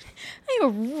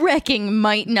 Wrecking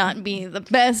might not be the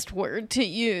best word to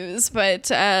use, but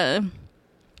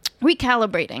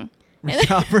recalibrating.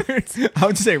 I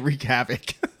would say wreak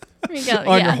havoc on your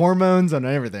Yeah, hormones, on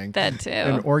everything. that too.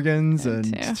 And organs That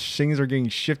and too. things are getting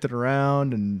shifted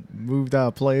around and moved out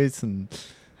of place. And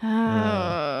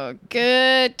Oh,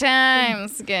 good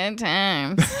times, good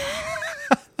times.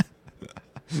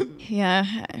 Yeah,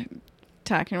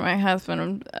 talking to my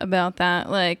husband about that.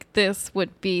 Like, this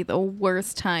would be the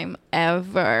worst time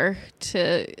ever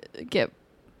to get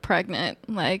pregnant.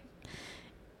 Like,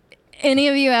 any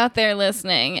of you out there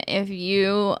listening, if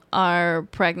you are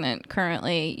pregnant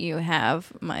currently, you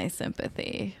have my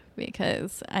sympathy,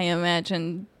 because I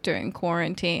imagine during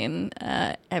quarantine,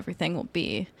 everything will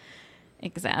be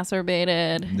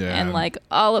exacerbated. Yeah. And like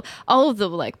all of the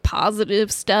like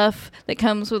positive stuff that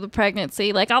comes with a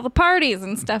pregnancy, like all the parties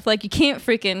and stuff, like you can't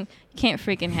freaking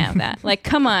have that. Like,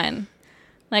 come on.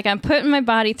 Like, I'm putting my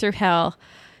body through hell.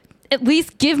 At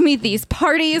least give me these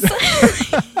parties.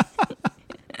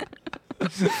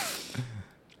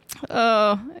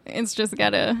 Oh, it's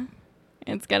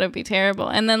gotta be terrible.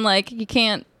 And then like you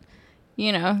can't,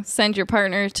 send your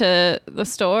partner to the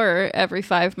store every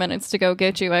 5 minutes to go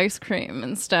get you ice cream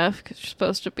and stuff, because you're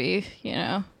supposed to be,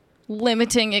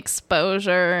 limiting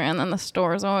exposure, and then the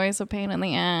store's always a pain in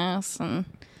the ass, and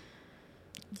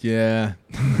yeah.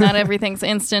 not everything's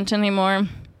instant anymore.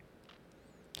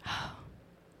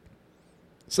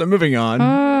 So moving on.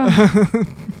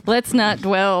 Let's not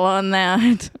dwell on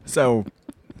that. So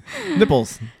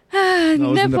nipples. was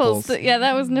Nipples. nipples. Yeah,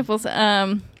 that was nipples.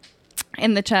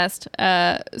 In the chest.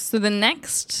 So the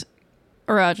next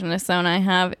erogenous zone I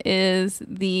have is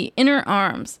the inner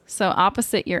arms, so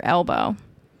opposite your elbow.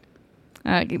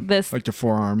 This, Like your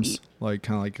forearms. Like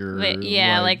kind of like your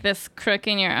like this crook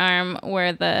in your arm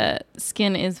where the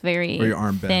skin is very where your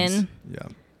arm thin.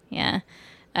 bends. Yeah.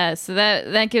 So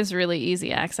that gives really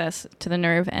easy access to the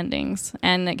nerve endings,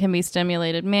 and it can be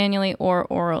stimulated manually or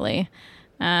orally.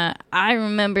 I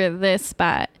remember this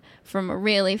spot from a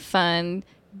really fun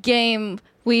game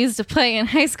we used to play in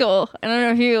high school. I don't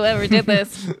know if you ever did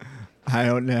this. I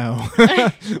don't know.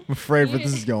 I'm afraid where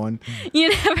this is going. You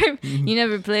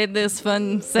never played this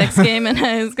fun sex game in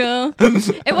high school?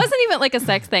 It wasn't even like a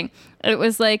sex thing. It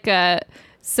was like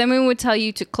someone would tell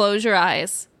you to close your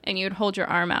eyes, and you'd hold your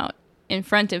arm out in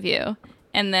front of you,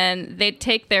 and then they'd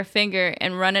take their finger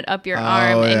and run it up your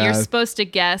arm, and you're supposed to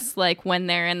guess like when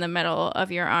they're in the middle of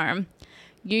your arm.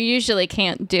 You usually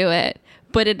can't do it,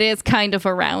 but it is kind of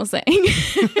arousing.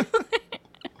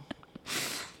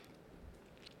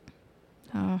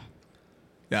 Oh.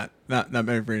 Yeah, not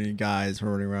many guys were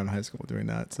running around high school doing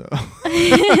that. So,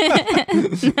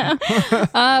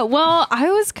 Well,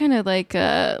 I was kind of like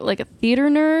a theater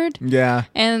nerd. yeah,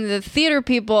 And the theater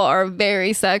people are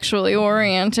very sexually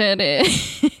oriented,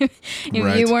 if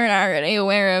Right. you weren't already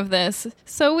aware of this.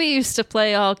 So we used to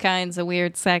play all kinds of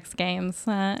weird sex games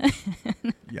yeah.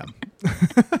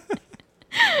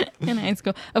 in high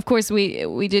school. Of course,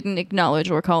 we didn't acknowledge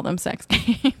or call them sex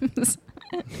games.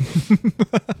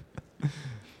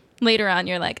 Later on,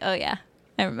 you're like, oh yeah,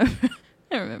 I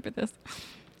remember this.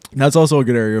 That's also a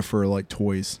good area for like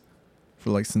toys, for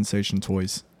like sensation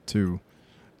toys too.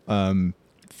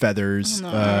 Feathers,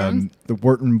 the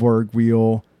Württemberg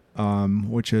wheel,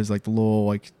 which is like the little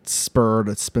like spur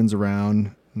that spins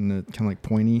around and it kind of like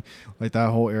pointy, like that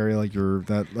whole area, like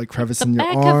that like crevice The in your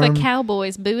back arm. of a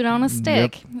cowboy's boot on a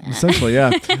stick. Yep, essentially,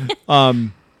 yeah.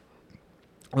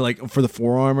 Like for the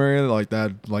forearm area, like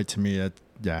that, like to me, it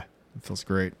feels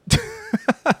great.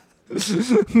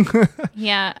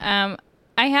 Yeah,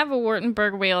 I have a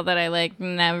Württemberg wheel that I like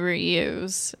never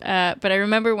use, but I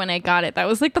remember when I got it, that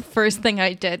was like the first thing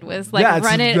I did was like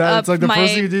run it up it's like the my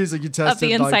first thing you do is like you test up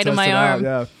the it, like, inside of test my it out, arm.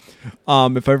 yeah.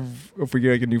 If we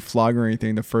get like a new flog or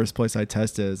anything, the first place I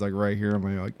test it is like right here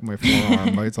on my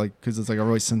forearm. Like, it's like because it's like a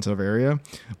really sensitive area,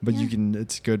 but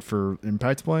it's good for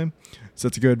impact play, so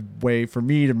it's a good way for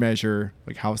me to measure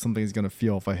like how something's gonna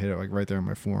feel if I hit it like right there on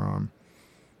my forearm.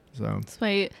 So That's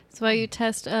why you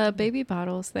test baby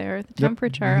bottles there, the Yep.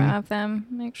 temperature Mhm. of them,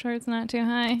 make sure it's not too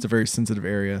high. it's a very sensitive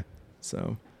area.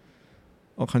 So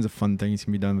all kinds of fun things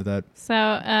can be done with that.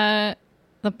 So,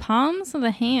 the palms of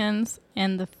the hands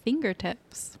and the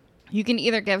fingertips. You can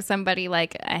either give somebody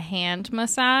like a hand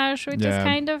massage, which is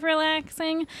kind of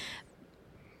relaxing,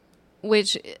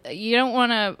 which you don't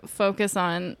want to focus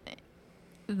on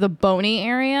the bony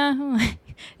area.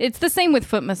 It's the same with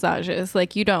foot massages.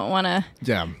 Like, you don't want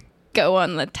to go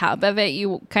on the top of it.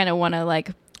 You kind of want to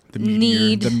like the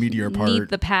meatier part. Need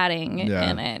the padding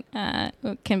in it.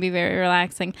 It can be very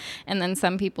relaxing. And then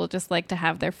some people just like to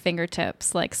have their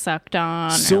fingertips like sucked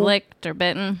on or licked or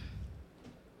bitten.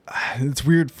 It's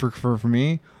weird for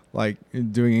me. Like,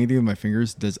 doing anything with my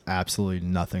fingers does absolutely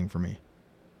nothing for me,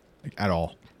 like, at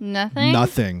all.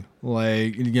 Nothing.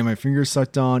 Like, you get my fingers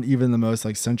sucked on, even the most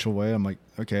like sensual way. I'm like,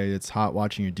 okay, it's hot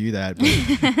watching you do that.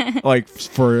 But like,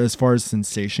 for as far as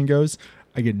sensation goes,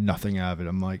 I get nothing out of it.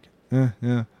 I'm like, yeah.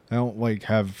 I don't like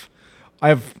I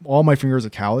have all my fingers are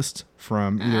calloused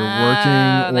from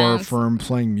either working or from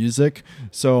playing music.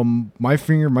 So my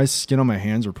skin on my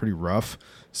hands are pretty rough.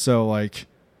 So like,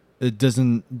 it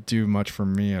doesn't do much for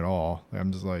me at all. Like,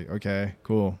 I'm just like, okay,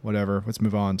 cool, whatever. Let's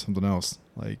move on to something else.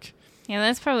 Like, yeah,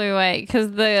 that's probably why,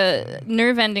 because the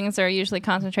nerve endings are usually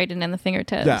concentrated in the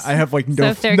fingertips. Yeah, I have like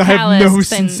no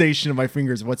sensation of my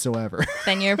fingers whatsoever.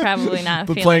 Then you're probably not.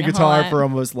 But playing guitar for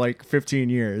almost like 15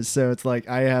 years, so it's like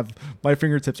my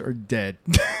fingertips are dead.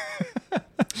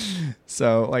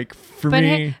 So like for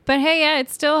me, but hey, yeah,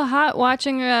 it's still hot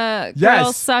watching a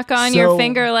girl suck on your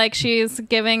finger like she's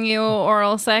giving you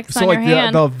oral sex on your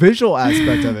hand. The visual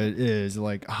aspect of it is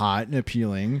like hot and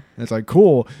appealing. It's like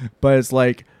cool, but it's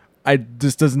like,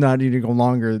 this does not need to go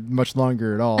much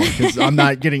longer at all, because I'm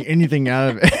not getting anything out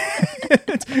of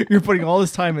it. You're putting all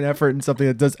this time and effort in something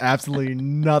that does absolutely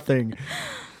nothing.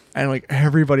 And like,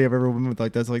 everybody I've ever been with,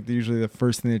 like, that's like usually the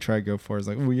first thing they try to go for is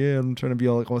like, oh yeah, I'm trying to be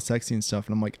all sexy and stuff.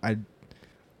 And I'm like,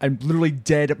 I'm literally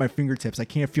dead at my fingertips. I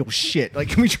can't feel shit. Like,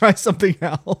 can we try something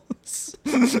else?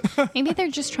 Maybe they're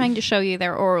just trying to show you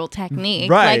their oral technique.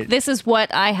 Right. Like, this is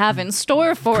what I have in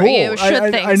store for you.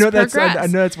 Should things progress? I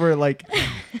know that's where, like,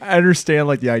 I understand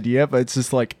like the idea, but it's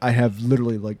just like, I have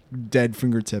literally like dead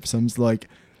fingertips. I'm just like,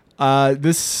 it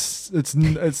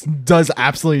does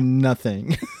absolutely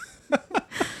nothing.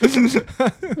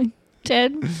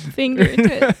 Dead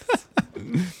fingertips.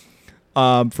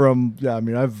 I've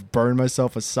burned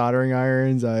myself with soldering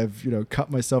irons. I've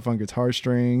cut myself on guitar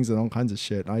strings and all kinds of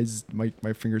shit.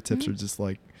 My fingertips are just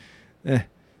like,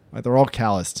 they're all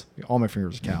calloused. All my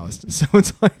fingers are calloused. So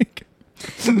it's like,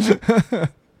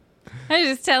 I was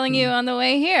just telling you on the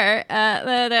way here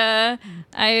that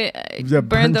I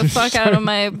burned the fuck out of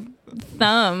my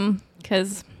thumb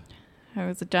because I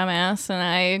was a dumbass and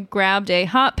I grabbed a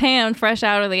hot pan fresh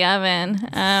out of the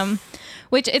oven,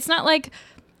 which it's not like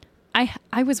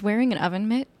I was wearing an oven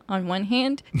mitt on one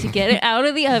hand to get it out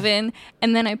of the oven,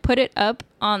 and then I put it up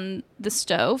on the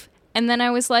stove, and then I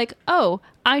was like, oh,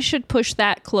 I should push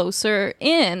that closer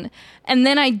in. And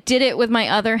then I did it with my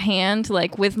other hand,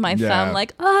 like with my thumb,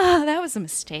 like, that was a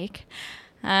mistake.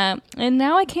 And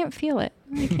now I can't feel it.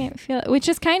 Which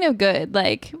is kind of good.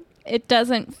 Like, it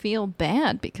doesn't feel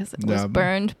bad because it was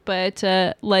burned, but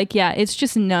it's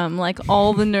just numb. Like,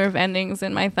 all the nerve endings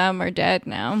in my thumb are dead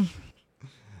now.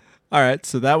 All right,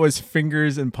 so that was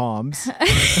fingers and palms. So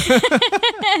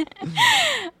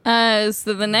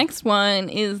the next one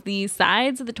is the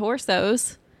sides of the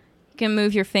torsos. You can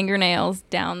move your fingernails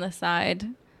down the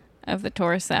side of the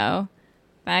torso.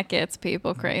 That gets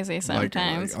people crazy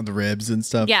sometimes. Like on the ribs and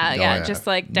stuff? Yeah, just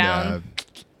like down.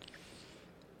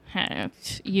 Yeah.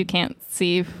 You can't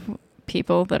see,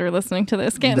 people that are listening to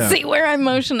this can't see where I'm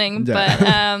motioning,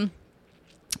 but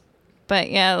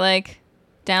yeah, like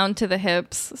down to the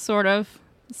hips, sort of,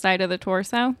 side of the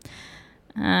torso.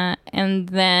 And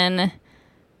then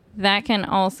that can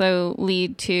also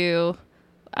lead to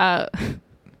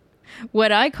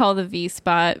what I call the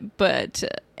V-spot, but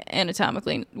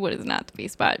anatomically what is not the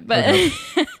V-spot. But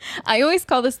I always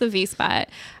call this the V-spot,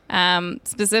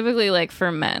 specifically like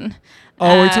for men.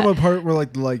 Oh, we're talking about the part where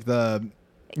like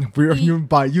you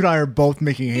and I are both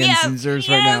making hand scissors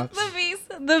right now.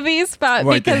 The V spot,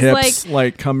 like because the hips,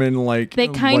 like come in like they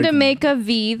kind of make a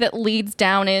V that leads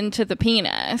down into the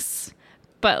penis,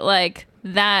 but like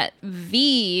that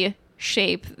V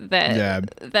shape that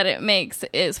it makes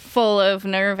is full of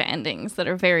nerve endings that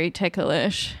are very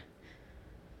ticklish.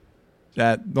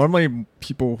 That normally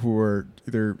people who are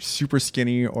either super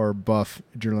skinny or buff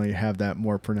generally have that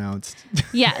more pronounced.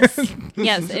 Yes,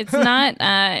 it's not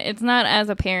as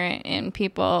apparent in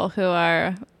people who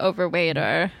are overweight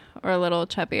or a little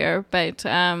chubbier, but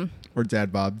or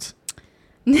dad bods.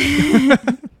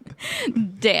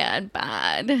 Dad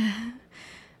bod,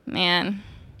 man.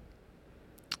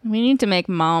 We need to make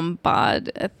mom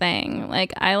bod a thing.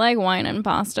 Like, I like wine and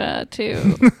pasta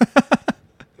too.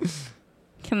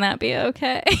 Can that be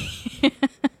okay?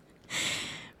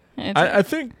 I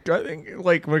think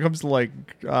like when it comes to like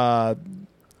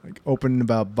open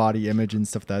about body image and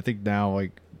stuff, that I think now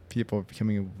like people are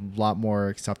becoming a lot more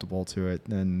acceptable to it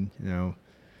than, you know,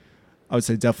 I would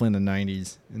say definitely in the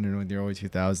 90s and in the early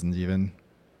 2000s even.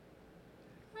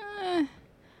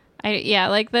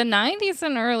 Like the 90s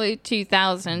and early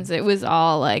 2000s, it was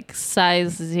all like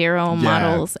size 0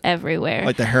 models everywhere.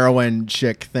 Like the heroin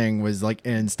chick thing was like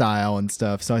in style and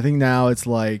stuff. So I think now it's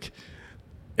like,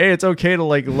 hey, it's okay to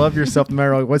like love yourself no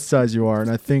matter like what size you are. And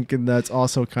I think that's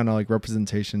also kind of like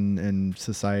representation in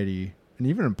society and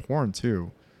even in porn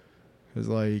too. Because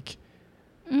like,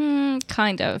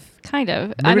 kind of. Maybe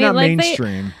I mean, not like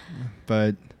mainstream,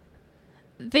 but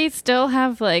they still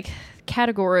have like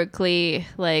categorically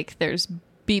like there's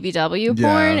BBW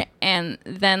porn, and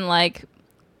then like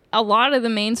a lot of the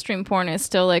mainstream porn is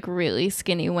still like really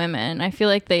skinny women. I feel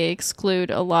like they exclude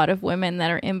a lot of women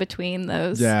that are in between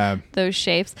those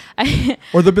shapes.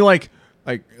 Or they'll be like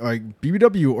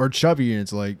BBW or chubby, and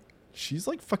it's like she's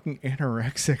like fucking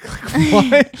anorexic.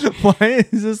 Like why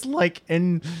is this like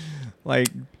in like,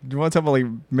 you want to talk about like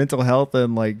mental health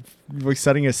and like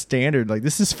setting a standard? Like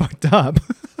this is fucked up.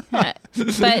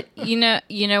 But you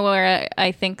know where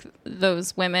I think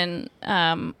those women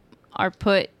are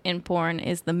put in porn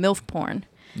is the MILF porn.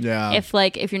 Yeah. If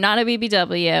you're not a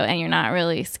BBW and you're not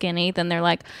really skinny, then they're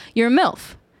like, you're a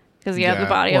MILF because you have the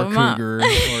body of a mom.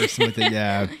 Or something.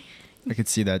 Yeah, I could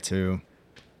see that too.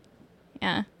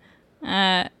 Yeah.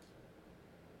 I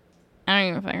don't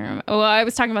even fucking remember. Well, I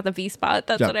was talking about the V-spot.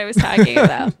 That's what I was talking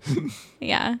about.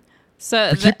 Yeah.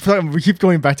 So we keep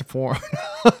going back to porn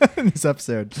in this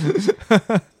episode.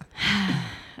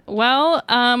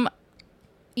 Well,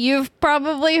 you've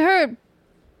probably heard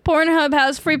Pornhub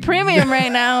has free premium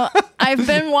right now. I've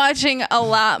been watching a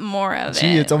lot more of it.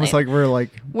 It's almost like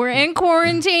we're in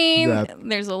quarantine. Yeah.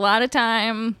 There's a lot of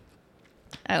time.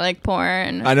 I like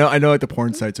porn. I know like the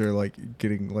porn sites are like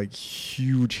getting like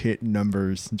huge hit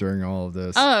numbers during all of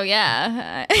this. Oh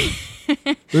yeah.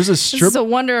 This is a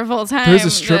wonderful time. There's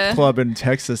a strip club in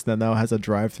Texas that now has a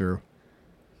drive-through.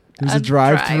 There's a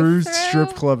drive-through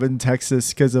strip club in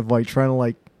Texas because of like trying to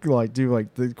like do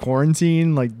like the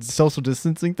quarantine, like social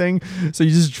distancing thing. So you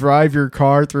just drive your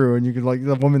car through and you can like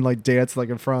the woman like dance like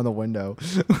in front of the window.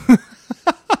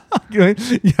 You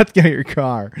have to get your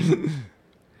car.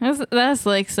 That's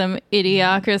like some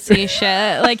idiocracy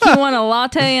shit. Like you want a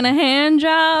latte and a hand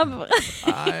job?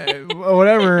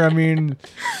 Whatever. I mean,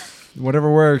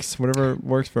 whatever works for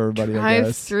everybody. I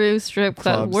guess. Through strip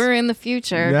club. We're in the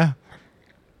future. Yeah,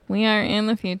 we are in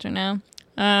the future now.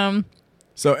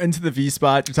 So into the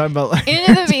V-spot. You're talking about like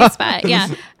into the V-spot. Yeah.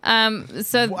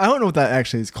 So I don't know what that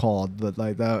actually is called, but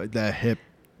like that hip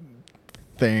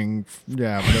thing,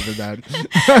 whatever that.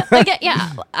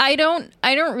 I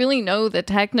don't really know the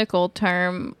technical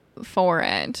term for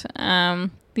it. The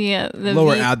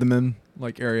lower abdomen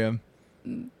like area.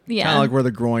 Yeah, kind of like where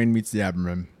the groin meets the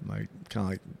abdomen, like kind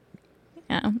of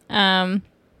like.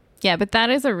 Yeah, but that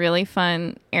is a really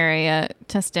fun area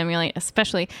to stimulate,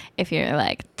 especially if you're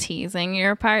like teasing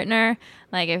your partner.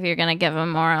 Like if you're going to give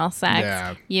them oral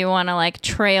sex, you want to like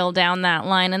trail down that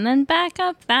line and then back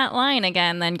up that line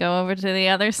again, then go over to the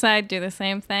other side, do the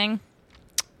same thing.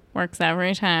 Works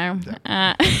every time.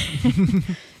 Yeah.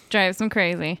 Drives them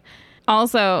crazy.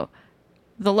 Also,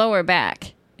 the lower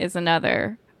back is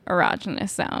another erogenous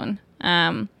zone,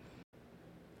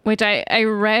 which I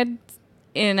read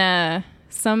in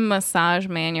some massage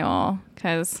manual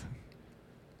because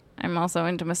I'm also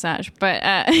into massage, but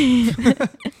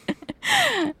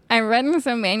I read in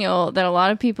some manual that a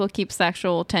lot of people keep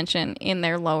sexual tension in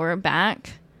their lower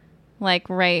back, like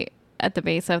right at the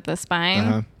base of the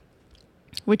spine,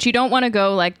 which you don't want to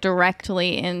go like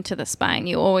directly into the spine.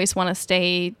 You always want to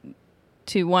stay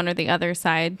to one or the other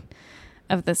side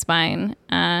of the spine.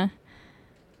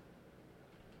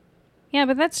 Yeah,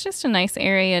 but that's just a nice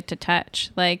area to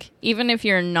touch. Like, even if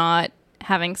you're not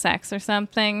having sex or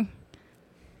something,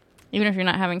 even if you're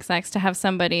not having sex, to have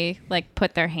somebody, like,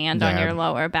 put their hand on your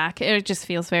lower back, it just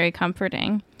feels very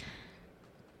comforting.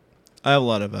 I have a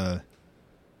lot of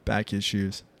back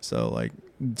issues. So, like,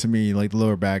 to me, like, the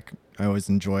lower back, I always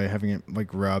enjoy having it,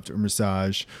 like, rubbed or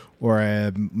massaged. Or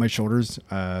my shoulders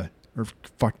are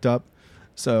fucked up.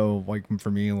 So, like, for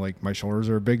me, like, my shoulders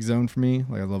are a big zone for me.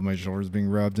 Like, I love my shoulders being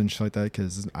rubbed and shit like that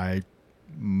because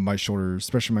my shoulders,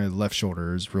 especially my left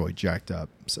shoulder, is really jacked up.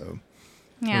 So,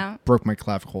 I broke my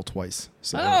clavicle twice.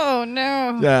 So, oh,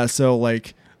 no. Yeah, so,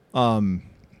 like,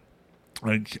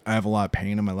 like I have a lot of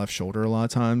pain in my left shoulder a lot of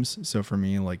times. So for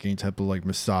me, like any type of like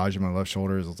massage in my left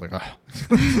shoulder is like,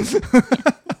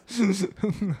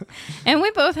 And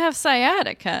we both have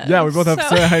sciatica. yeah, we both have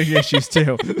sciatica issues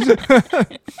too.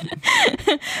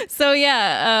 So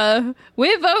yeah,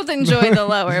 we both enjoy the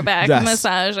lower back Yes.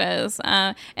 massages.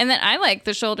 And then I like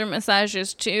the shoulder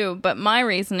massages too. But my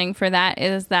reasoning for that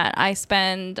is that I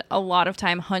spend a lot of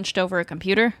time hunched over a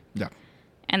computer. Yeah.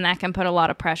 And that can put a lot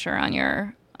of pressure on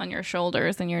your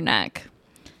shoulders and your neck.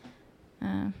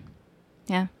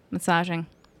 Yeah, massaging.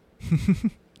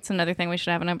 It's another thing we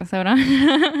should have an episode on.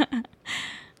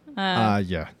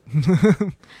 Yeah.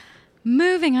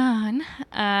 Moving on,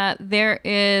 there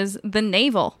is the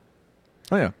navel.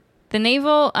 Oh yeah. The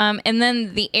navel, and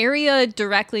then the area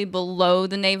directly below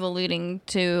the navel leading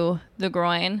to the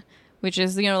groin, which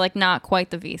is, like not quite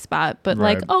the V spot, but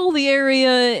Right. like all the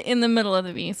area in the middle of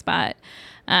the V spot.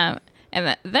 And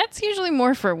that's usually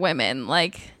more for women.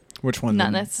 Like, Which one? Not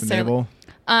the necessarily.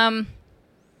 navel?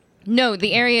 no,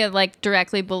 the area like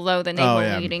directly below the navel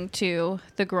yeah. leading to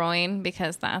the groin,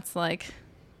 because that's like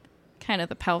kind of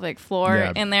the pelvic floor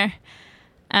Yeah. in there.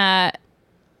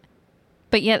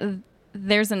 But yet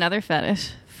there's another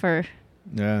fetish for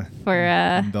Yeah.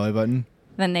 Belly button.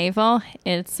 the navel.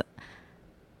 It's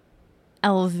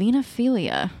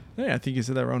alvenophilia. Hey, I think you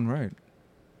said that wrong, right?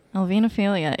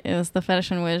 Alvenophilia is the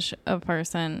fetish in which a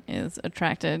person is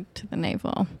attracted to the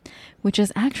navel, which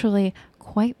is actually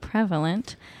quite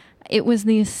prevalent. It was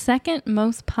the second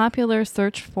most popular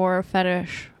search for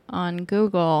fetish on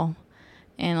Google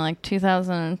in like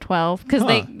 2012, because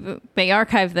they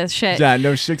archived this shit. Yeah,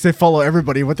 no shit. 'Cause they follow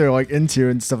everybody what they're like into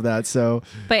and stuff like that. So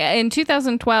But in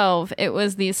 2012, it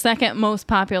was the second most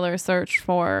popular search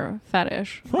for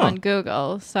fetish on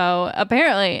Google. So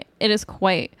apparently it is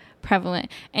quite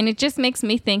prevalent. And it just makes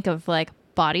me think of like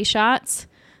Body Shots.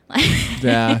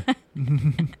 yeah.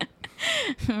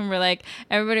 Remember, like,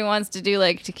 everybody wants to do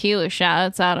like tequila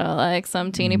shots out of like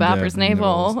some teeny bopper's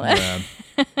navel. Yeah.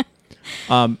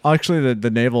 Actually, the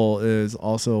navel is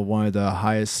also one of the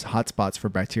highest hotspots for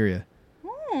bacteria.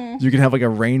 You can have like a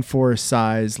rainforest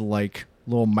size like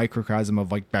little microcosm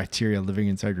of like bacteria living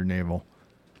inside your navel.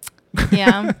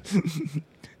 Yeah.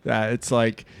 Yeah, it's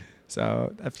like,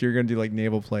 so if you're gonna do like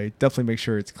navel play, definitely make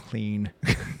sure it's clean.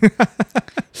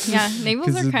 Yeah, navels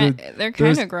 'Cause are they're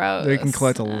kind of gross. They can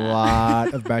collect a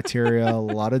lot of bacteria, a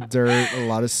lot of dirt, a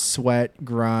lot of sweat,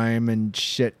 grime, and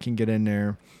shit can get in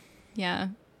there. Yeah.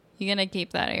 You're going to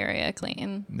keep that area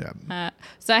clean. Yeah.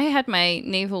 So I had my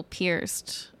navel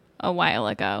pierced a while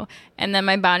ago, and then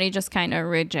my body just kind of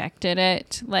rejected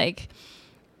it. Like,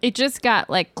 it just got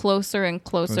like closer and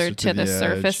closer to the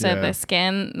surface of the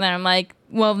skin. Then I'm like,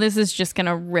 well, this is just going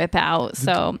to rip out.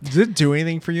 So Did it do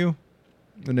anything for you?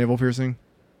 The navel piercing?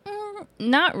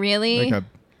 not really. Like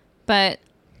But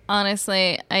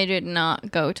honestly, I did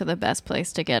not go to the best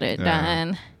place to get it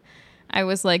done. I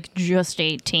was like just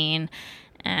 18,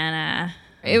 and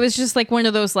it was just like one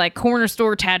of those like corner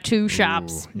store tattoo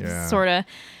shops, sort of.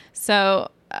 So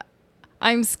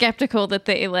I'm skeptical that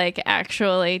they like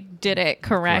actually did it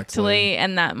correctly,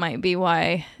 and that might be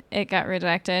why it got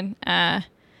rejected.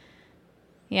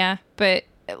 Yeah, but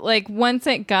like once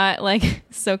it got like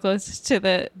so close to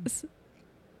the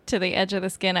edge of the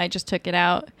skin, I just took it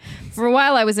out. For a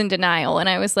while I was in denial, and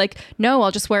I was like, no,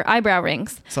 I'll just wear eyebrow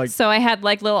rings. Like, so I had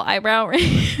like little eyebrow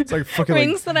rings. It's like fucking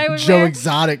rings like that I would Joe wear.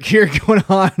 Exotic here going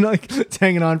on. Like it's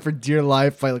hanging on for dear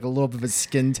life by like a little bit of a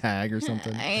skin tag or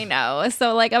something. I know.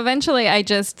 So like eventually I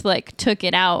just like took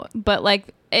it out, but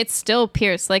like it's still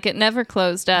pierced. Like it never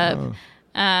closed up. Oh.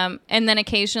 And then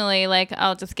occasionally like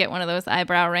I'll just get one of those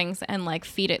eyebrow rings and like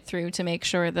feed it through to make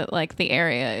sure that like the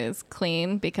area is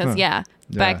clean, because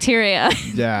bacteria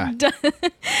Yeah.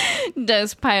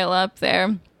 does pile up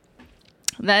there.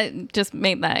 That just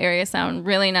made that area sound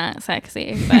really not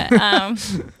sexy,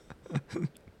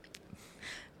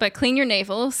 but clean your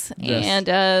navels. Yes.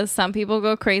 And some people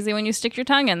go crazy when you stick your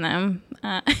tongue in them.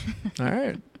 All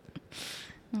right.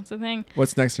 That's the thing.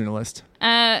 What's next on your list?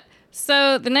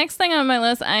 So the next thing on my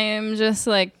list, I am just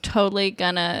like totally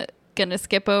gonna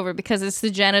skip over, because it's the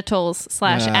genitals /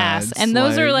 ass, and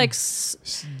those are like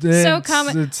so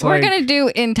common. We're gonna do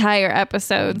entire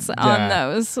episodes on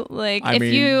those. Like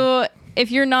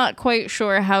if you're not quite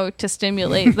sure how to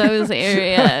stimulate those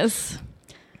areas,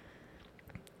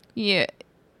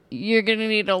 you're gonna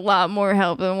need a lot more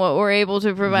help than what we're able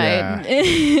to provide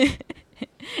in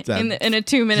a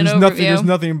 2-minute overview. There's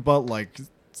nothing but like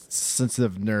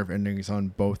sensitive nerve endings on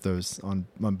both those on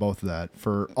both of that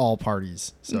for all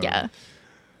parties. So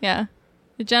yeah.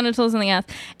 The genitals and the ass.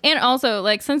 And also,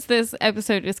 like, since this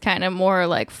episode is kind of more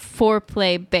like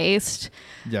foreplay based,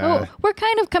 we're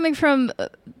kind of coming from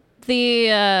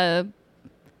the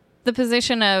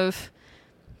position of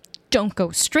don't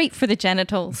go straight for the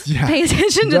genitals. Yeah. Pay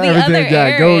attention to the other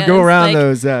areas. Go around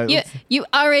like, those. You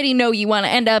already know you want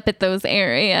to end up at those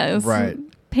areas. Right.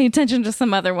 Pay attention to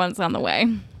some other ones on the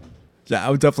way. Yeah, I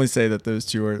would definitely say that those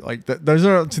two are like those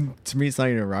are to me. It's not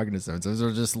even erogenous zones. Those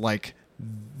are just like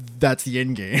that's the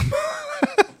end game.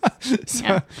 So.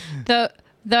 Yeah.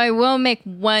 Though I will make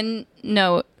one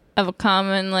note of a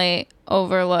commonly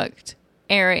overlooked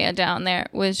area down there,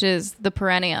 which is the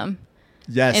perineum.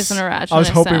 Yes, is an erogenous I was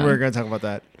hoping zone. we were going to talk about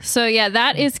that. So yeah,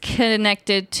 that is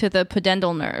connected to the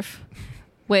pudendal nerve,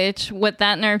 which what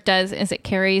that nerve does is it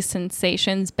carries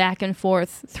sensations back and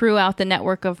forth throughout the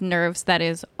network of nerves that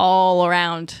is all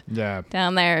around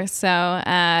down there. So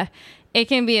it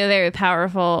can be a very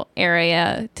powerful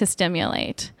area to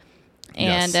stimulate.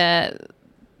 And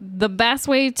the best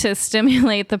way to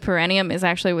stimulate the perineum is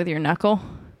actually with your knuckle.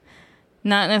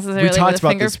 Not necessarily with a fingertip. We talked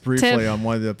about this briefly on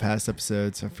one of the past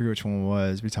episodes. I forget which one it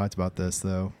was. We talked about this,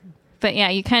 though. But yeah,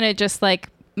 you kind of just like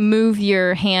move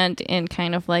your hand in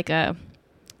kind of like a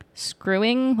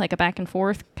screwing, like a back and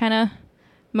forth kind of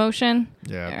motion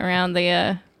around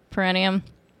the perineum.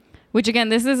 Which, again,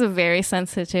 this is a very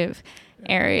sensitive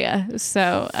area.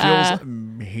 So feels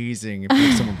amazing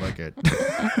if someone like it.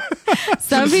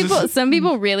 Some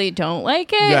people really don't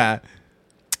like it. Yeah.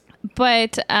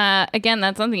 But again,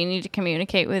 that's something you need to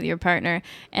communicate with your partner.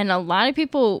 And a lot of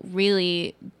people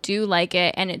really do like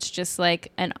it. And it's just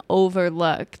like an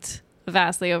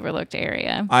vastly overlooked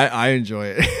area. I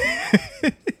enjoy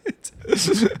it.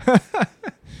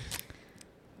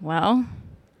 Well,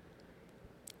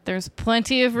 there's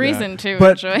plenty of reason to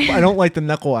but enjoy. I don't like the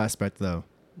knuckle aspect, though.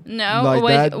 No?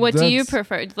 Like what do you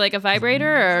prefer? Like a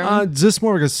vibrator or? Just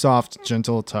more like a soft,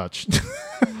 gentle touch.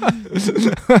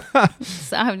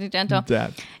 Soft and gentle.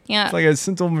 Yeah. It's like a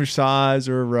simple massage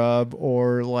or a rub,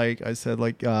 or like I said,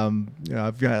 like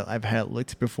I've had it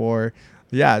licked before.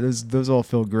 Yeah, those all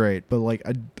feel great. But like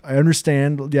I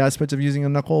understand the aspect of using a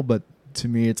knuckle, but to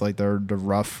me it's like the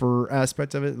rougher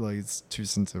aspect of it. Like it's too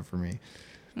sensitive for me.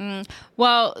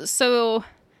 Well, so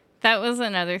that was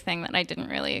another thing that I didn't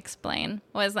really explain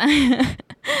was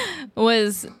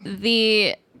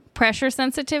the pressure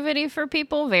sensitivity for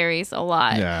people varies a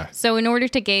lot. Yeah. So in order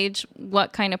to gauge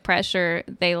what kind of pressure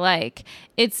they like,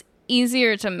 it's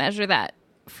easier to measure that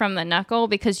from the knuckle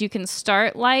because you can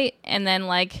start light and then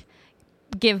like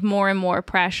give more and more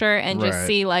pressure and just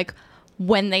see like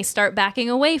when they start backing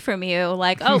away from you,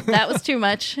 like, oh, that was too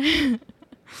much.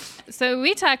 So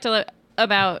we talked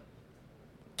about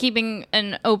keeping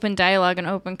an open dialogue and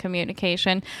open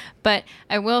communication. But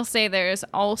I will say there's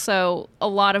also a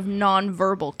lot of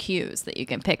nonverbal cues that you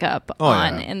can pick up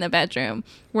in the bedroom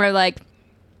where like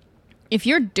if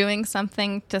you're doing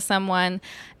something to someone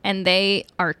and they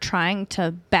are trying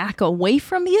to back away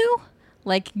from you,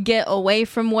 like get away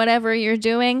from whatever you're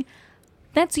doing,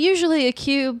 that's usually a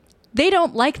cue. They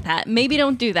don't like that. Maybe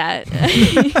don't do that.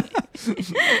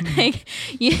 Like,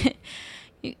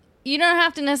 you don't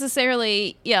have to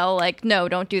necessarily yell like, no,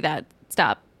 don't do that.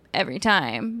 Stop every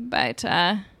time. But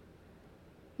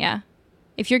yeah,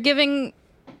 if you're giving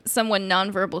someone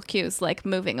nonverbal cues like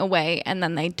moving away and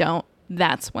then they don't,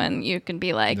 that's when you can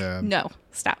be like, no,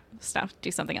 stop,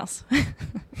 do something else.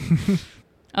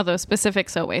 Although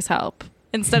specifics always help.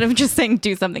 Instead of just saying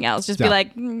do something else, just be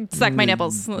like, suck my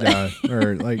nipples.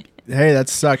 Or like, hey, that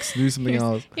sucks. Do something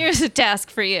else. Here's a task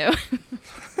for you.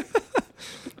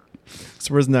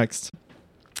 So where's next?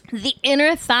 The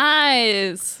inner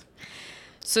thighs.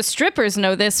 So strippers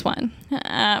know this one.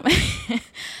 I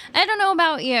don't know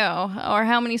about you or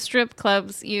how many strip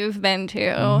clubs you've been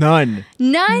to. None.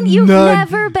 You've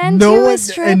never been to a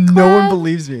strip club? And no one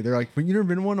believes me. They're like, well, you never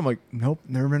been to one? I'm like, nope,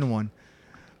 never been to one.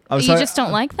 Just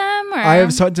don't like them? Or? I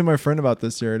was talking to my friend about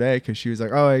this the other day because she was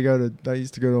like, oh, I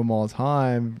used to go to them all the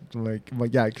time. I'm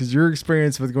like yeah, because your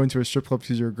experience with going to a strip club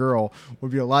because you're a girl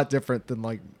would be a lot different than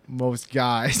like most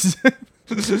guys.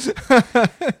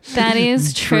 That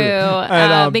is true.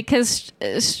 And, because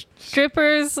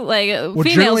strippers, like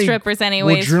female strippers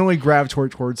anyways, will generally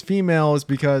gravitate towards females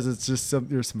because it's just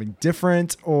there's something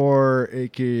different or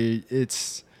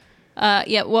it's...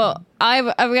 yeah, well,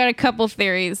 I've got a couple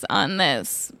theories on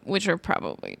this, which are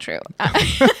probably true. I've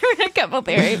got a couple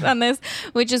theories on this,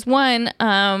 which is one,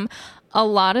 a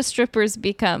lot of strippers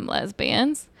become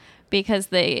lesbians because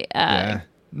they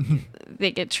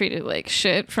they get treated like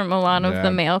shit from a lot of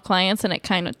the male clients, and it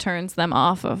kind of turns them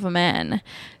off of men.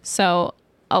 So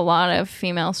a lot of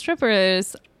female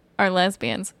strippers are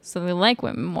lesbians, so they like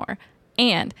women more.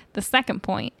 And the second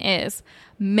point is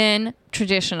men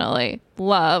traditionally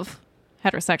love,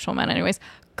 heterosexual men anyways,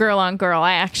 girl on girl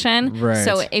action. Right.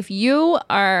 So if you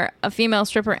are a female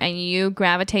stripper and you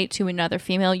gravitate to another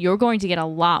female, you're going to get a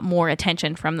lot more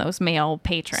attention from those male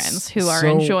patrons who are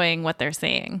enjoying what they're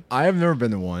seeing. I have never been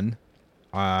to one.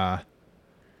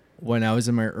 When I was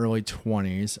in my early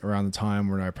 20s, around the time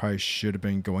when I probably should have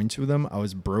been going to them, I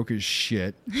was broke as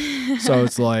shit. So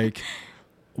it's like,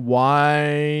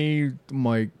 why?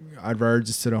 Like, I'd rather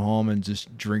just sit at home and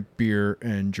just drink beer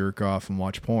and jerk off and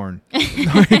watch porn.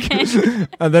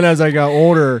 And then as I got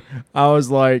older, I was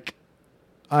like,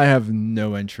 I have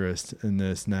no interest in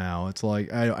this now. It's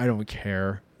like, I don't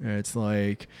care. It's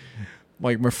like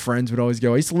my friends would always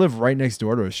go. I used to live right next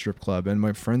door to a strip club, and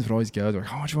my friends would always go. They're like,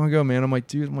 how much you want to go, man? I'm like,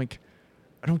 dude,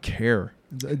 I don't care.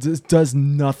 It just does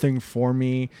nothing for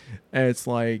me. And it's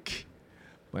like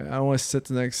I don't want to sit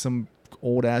next to some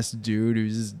old ass dude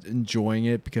who's just enjoying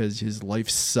it because his life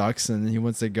sucks and he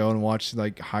wants to go and watch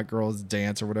like hot girls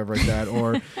dance or whatever like that.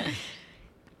 Or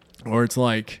it's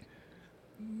like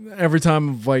every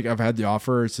time like I've had the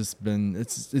offer, it's just been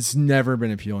it's never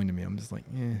been appealing to me. I'm just like,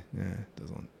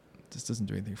 it doesn't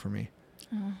do anything for me.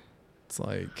 It's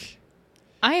like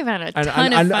I've had a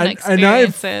ton of fun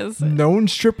experiences. And I've known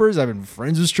strippers. I've been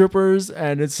friends with strippers,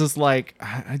 and it's just like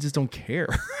I just don't care.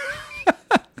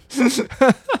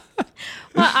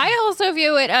 Well, I also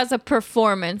view it as a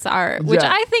performance art, which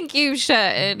I think you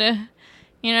should.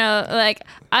 You know, like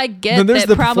I get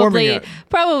that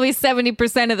probably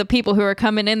 70% of the people who are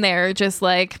coming in there are just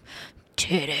like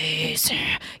titties.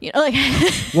 You know, like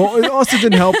well, it also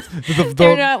didn't help.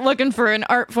 They're not looking for an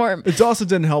art form. It also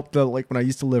didn't help that like when I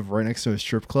used to live right next to a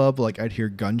strip club, like I'd hear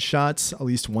gunshots at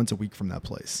least once a week from that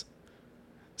place.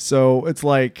 So it's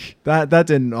like that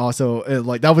didn't also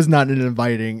like that was not an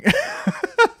inviting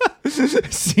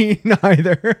scene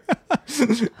either.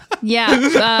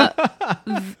 Yeah,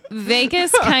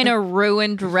 Vegas kind of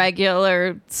ruined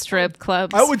regular strip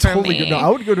clubs. I would totally go. No, I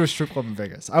would go to a strip club in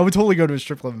Vegas. I would totally go to a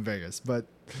strip club in Vegas, but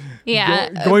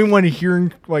going one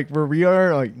here like where we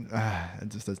are, like it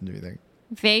just doesn't do anything.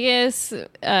 Vegas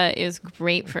is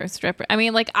great for a stripper. I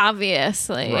mean, like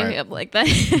obviously, right. Like that.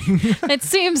 It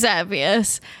seems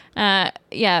obvious.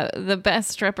 The best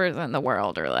strippers in the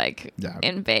world are like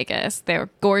in Vegas. They're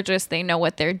gorgeous. They know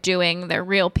what they're doing. They're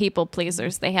real people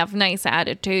pleasers. They have nice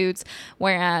attitudes.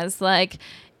 Whereas, like,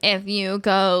 if you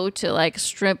go to like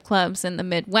strip clubs in the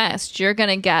Midwest, you're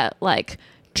gonna get like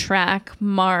track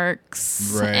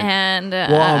marks and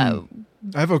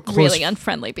I have a really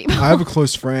unfriendly people. I have a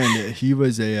close friend. He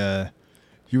was the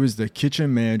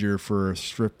kitchen manager for a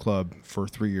strip club for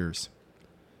 3 years,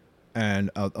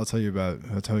 and I'll tell you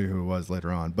who it was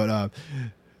later on. But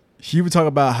he would talk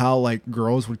about how like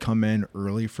girls would come in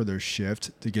early for their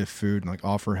shift to get food and like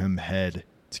offer him head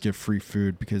to get free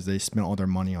food because they spent all their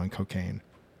money on cocaine.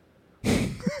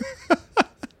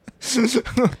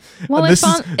 Well,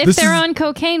 if they're on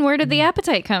cocaine, where did the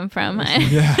appetite come from?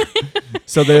 Yeah.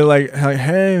 So they're like,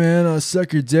 hey, man, I'll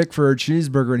suck your dick for a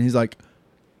cheeseburger. And he's like,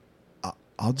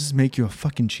 I'll just make you a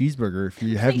fucking cheeseburger if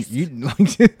you haven't eaten.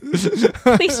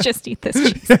 Please just eat this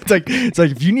cheese. It's like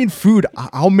if you need food,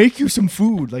 I'll make you some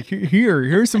food. Like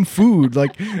here's some food.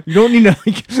 Like you don't need to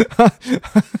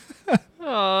like.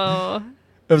 Oh.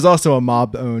 It was also a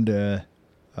mob-owned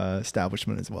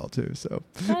establishment as well too. So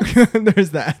there's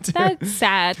that. That's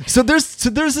sad. So there's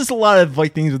just a lot of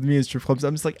like things with me in strip clubs.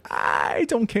 I'm just like I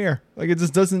don't care. Like it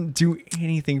just doesn't do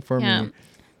anything for me.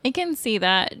 I can see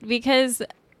that because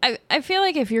I feel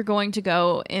like if you're going to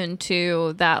go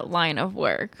into that line of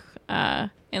work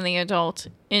in the adult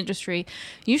industry,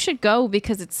 you should go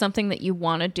because it's something that you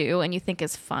want to do and you think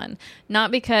is fun,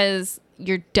 not because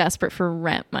you're desperate for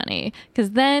rent money,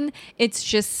 because then it's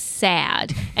just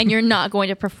sad and you're not going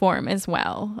to perform as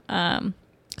well.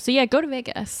 So yeah, go to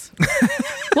Vegas.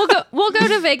 We'll go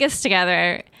to Vegas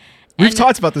together. We've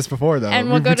talked about this before, though. And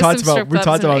we'll go to some strip clubs. We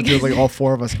talked about like all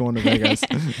four of us going to Vegas.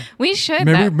 We should.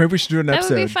 Maybe we should do an episode.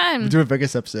 That would be fun. We'll do a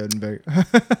Vegas episode in Vegas.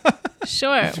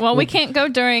 Sure. Well, we can't go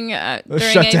during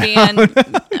AVN.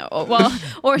 Well,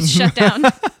 or shut down.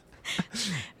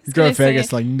 Go to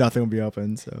Vegas, like nothing will be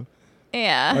open. So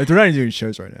yeah, they're not even doing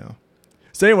shows right now.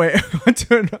 So anyway, on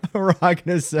to an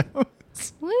erogenous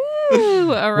zones. Woo!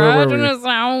 Erogenous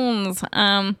zones.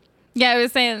 Yeah, I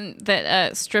was saying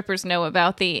that strippers know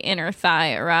about the inner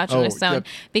thigh erogenous zone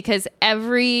because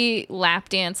every lap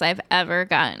dance I've ever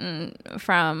gotten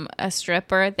from a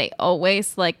stripper, they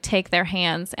always like take their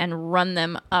hands and run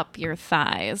them up your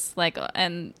thighs, like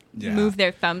move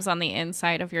their thumbs on the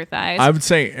inside of your thighs. I would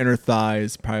say inner thigh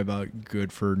is probably about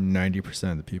good for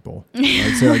 90% of the people.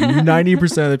 I'd say like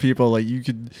 90% of the people, like you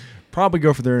could probably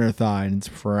go for their inner thigh, and it's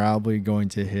probably going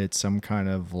to hit some kind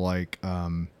of like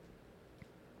some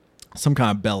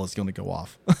kind of bell is going to go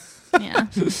off. Yeah.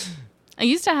 I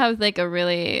used to have like a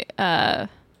really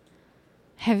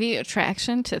heavy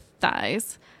attraction to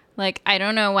thighs. Like, I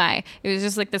don't know why. It was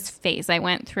just like this phase I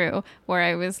went through where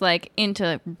I was like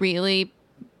into really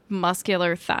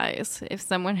muscular thighs. If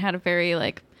someone had a very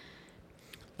like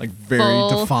very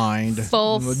defined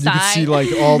full you thigh. can see like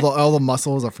all the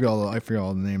muscles. I forget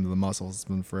all the name of the muscles. It's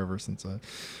been forever since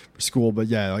school, but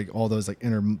yeah, like all those like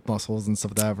inner muscles and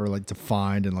stuff like that were like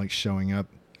defined and like showing up.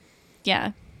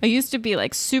 Yeah. I used to be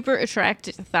like super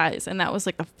attracted to thighs, and that was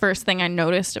like the first thing I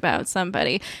noticed about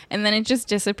somebody, and then it just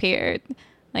disappeared.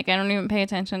 Like, I don't even pay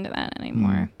attention to that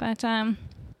anymore. But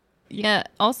yeah,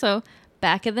 also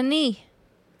back of the knee.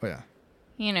 Oh yeah.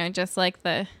 You know, just like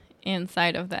the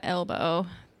inside of the elbow,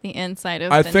 the inside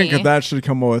of I the think knee. that should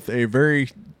come with a very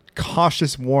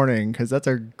cautious warning, because that's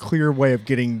a clear way of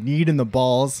getting kneed in the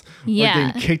balls or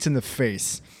getting kicked in the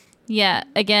face. Yeah,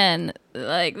 again,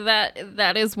 like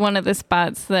that is one of the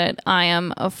spots that I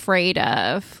am afraid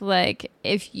of. Like,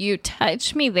 if you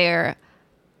touch me there,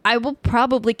 I will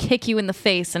probably kick you in the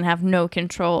face and have no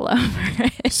control over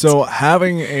it. So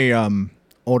having a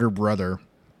older brother,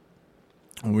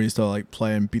 when we used to like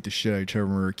play and beat the shit out of each other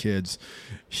when we were kids,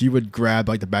 he would grab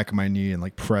like the back of my knee and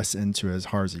like press into it as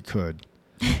hard as he could.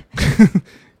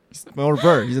 He's my older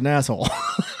brother. He's an asshole.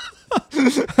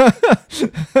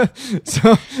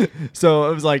 so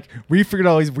it was like we figured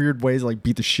out all these weird ways to like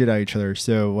beat the shit out of each other.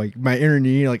 So like my inner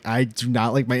knee, like I do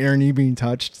not like my inner knee being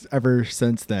touched ever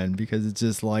since then, because it's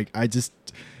just like I just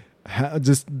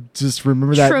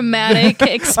remember that traumatic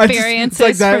experiences it's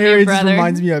like that from area your just brother.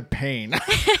 reminds me of pain.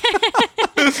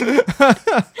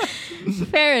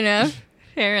 Fair enough.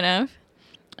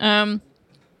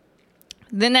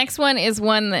 The next one is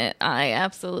one that I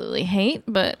absolutely hate,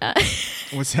 but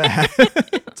What's that?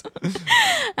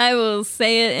 I will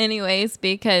say it anyways,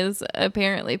 because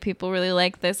apparently people really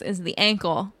like this, is the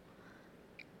ankle.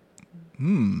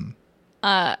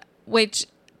 Which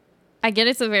I get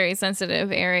it's a very sensitive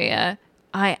area.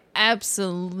 I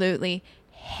absolutely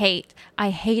hate.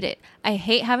 I hate it. I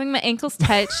hate having my ankles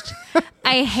touched.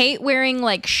 I hate wearing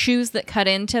like shoes that cut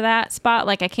into that spot.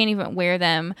 Like, I can't even wear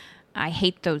them. I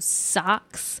hate those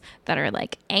socks that are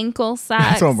like ankle socks.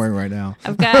 That's what I'm wearing right now.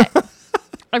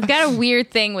 I've got a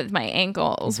weird thing with my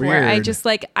ankles where I Weird. just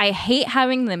like, I hate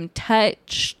having them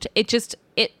touched.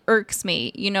 It irks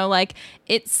me, you know, like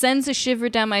it sends a shiver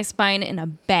down my spine in a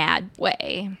bad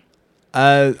way.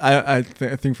 I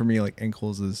think for me, like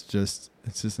ankles is just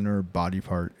another body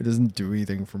part. It doesn't do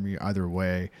anything for me either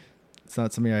way. It's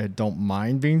not something I don't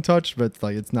mind being touched, but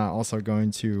like it's not also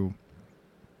going to.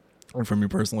 And for me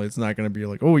personally, it's not going to be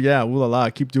like, oh yeah, ooh la la,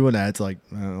 keep doing that. It's like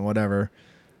whatever.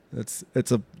 It's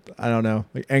a I don't know.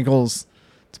 Like ankles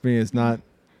to me is not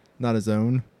a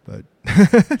zone, but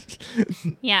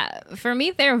Yeah, for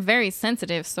me they're very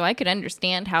sensitive, so I could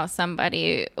understand how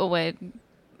somebody would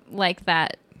like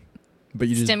that but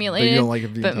you stimulated. don't like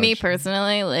it being but me touched.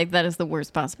 personally, like that is the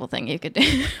worst possible thing you could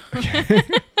do.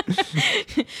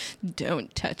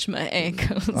 Don't touch my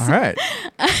ankles. All right.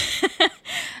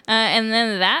 And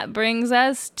then that brings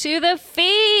us to the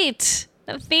feet.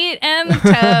 The feet and the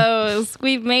toes.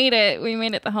 We've made it. We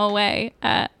made it the whole way.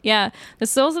 Yeah, the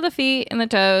soles of the feet and the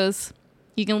toes.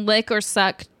 You can lick or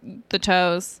suck the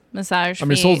toes. Massage I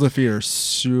mean, feet. soles of the feet are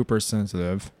super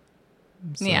sensitive.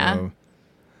 So, Yeah.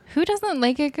 Who doesn't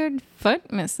like a good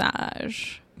foot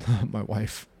massage? my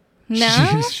wife.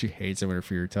 No? She hates it when her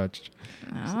feet are touched.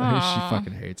 Oh. She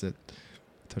fucking hates it.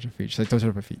 Touch her feet. She's like, don't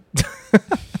touch my feet.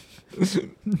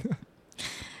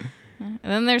 And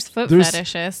then there's foot There's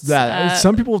fetishists. that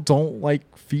some people don't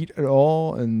like feet at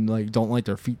all and like don't like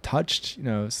their feet touched. You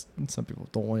know, some people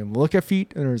don't want to look at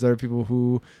feet, and there's other people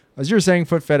who, as you're saying,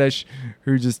 foot fetish,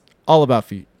 who are just all about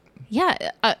feet. Yeah,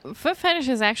 foot fetish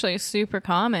is actually a super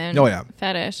common Oh, yeah.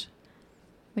 fetish,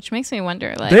 which makes me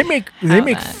wonder. Like They make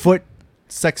how foot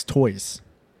sex toys.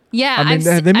 Yeah, I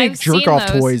mean, they make jerk off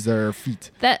toys that are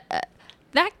feet. That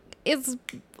is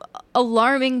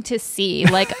alarming to see,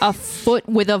 like a foot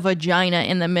with a vagina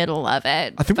in the middle of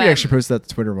it. I think we But actually posted that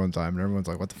to Twitter one time, and everyone's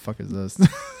like, "What the fuck is this?"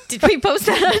 did we post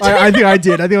that? On I think I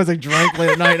did. I think I was like drunk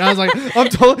late at night, and I was like,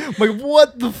 like,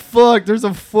 what the fuck? There's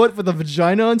a foot with a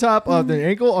vagina on top of the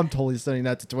ankle. I'm totally sending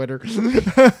that to Twitter.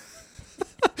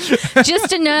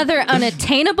 Just another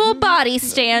unattainable body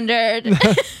standard.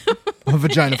 A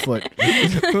vagina foot.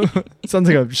 Sounds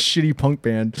like a shitty punk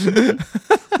band.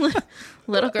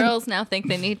 Little girls now think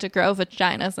they need to grow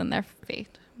vaginas in their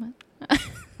feet.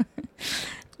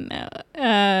 No.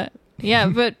 Yeah,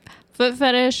 but foot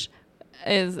fetish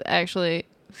is actually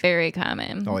very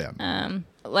common. Oh, yeah.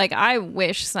 Like, I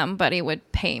wish somebody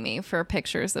would pay me for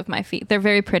pictures of my feet. They're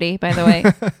very pretty, by the way.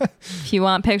 If you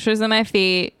want pictures of my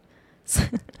feet,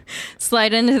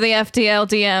 slide into the FTL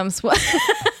DMs.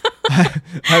 I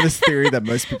have this theory that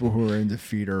most people who are into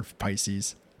feet are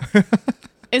Pisces.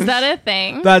 Is that a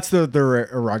thing? That's their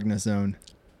erogenous zone.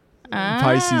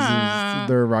 Pisces Ah. is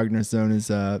their erogenous zone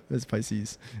is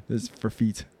Pisces. Is for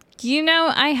feet. You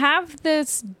know, I have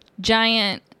this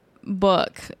giant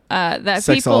book that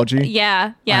Sexology? people,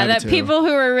 yeah, I have it that too. people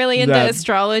who are really into That-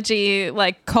 astrology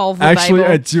like call the Actually,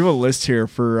 I Bible. do a list here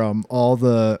for all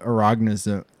the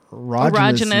erogenous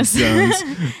Erogenous.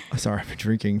 zones. Sorry, I've been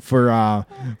drinking for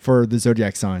the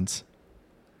zodiac signs.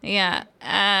 Yeah.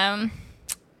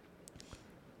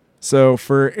 So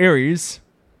for Aries,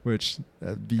 which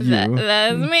that'd be you,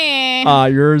 That's me.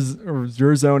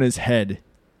 your zone is head.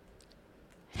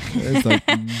 It's like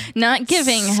Not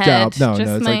giving scalp. head. No,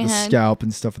 just it's my like the head. scalp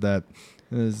and stuff like that.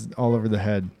 It's all over the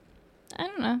head. I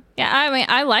don't know. Yeah, I mean,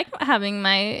 I like having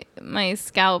my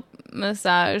scalp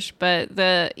massage, but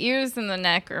the ears and the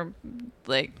neck are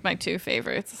like my two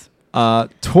favorites.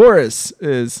 Taurus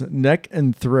is neck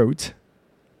and throat.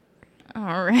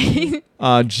 All right.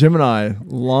 Gemini,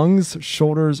 lungs,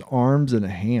 shoulders, arms, and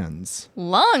hands.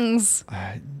 Lungs.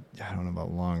 I don't know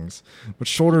about lungs, but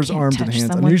shoulders, Can't arms, and touch hands.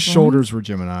 I knew someone's shoulders were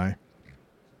Gemini.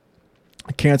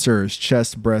 Cancer is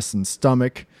chest, breast, and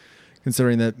stomach.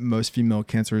 Considering that most female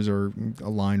cancers are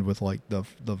aligned with like the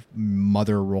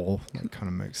mother role, that kind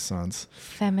of makes sense.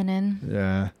 Feminine.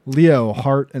 Yeah. Leo,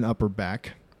 heart and upper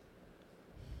back.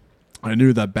 I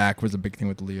knew that back was a big thing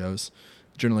with Leos.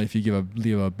 Generally, if you give a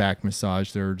Leo a back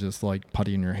massage, they're just like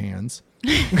putty in your hands.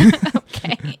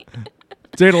 Okay.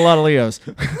 Date a lot of Leos.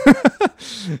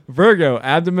 Virgo,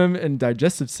 abdomen and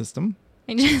digestive system.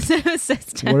 Digestive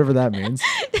system. Whatever that means.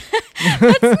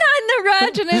 That's not an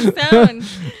erogenous zone.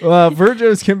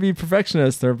 Virgos can be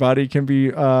perfectionists. Their body can be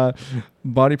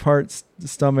body parts,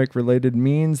 stomach related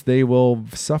means they will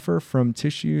suffer from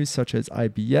tissues such as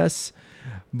IBS.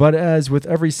 But as with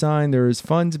every sign, there is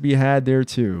fun to be had there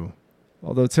too.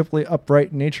 Although typically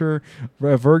upright in nature,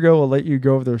 Virgo will let you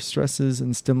go over their stresses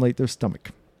and stimulate their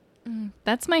stomach.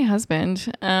 That's my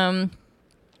husband.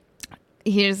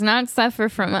 He does not suffer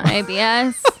from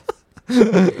IBS.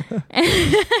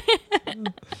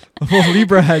 Well,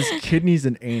 Libra has kidneys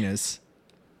and anus.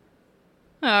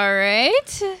 All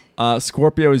right.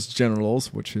 Scorpio is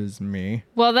genitals, which is me.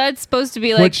 Well, that's supposed to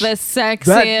be like Which- the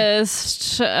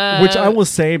sexiest. Which I will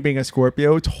say, being a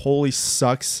Scorpio, totally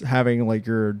sucks having like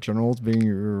your genitals being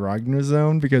your erogenous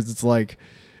zone, because it's like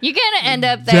you're gonna end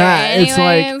up there yeah, anyways. it's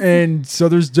like, and so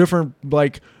there's different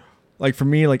like for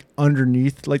me, like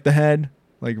underneath like the head,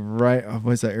 like right,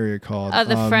 what's that area called?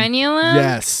 The frenulum.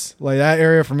 Yes, like that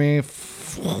area for me.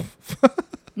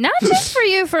 Not just for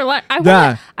you, for like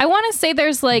Yeah. I want to say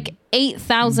there's like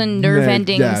 8,000 nerve Yeah,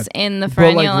 endings yeah. in the But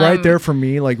frenulum. like right there for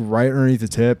me, like right underneath the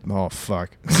tip. Oh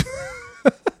fuck.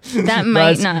 That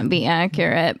might That's- not be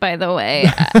accurate, by the way.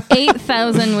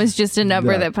 8,000 was just a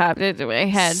number Yeah. that popped into my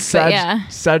head. But yeah.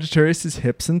 Sagittarius is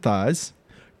hips and thighs.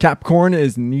 Capricorn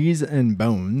is knees and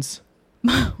bones.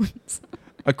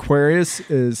 Aquarius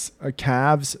is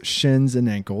calves, shins, and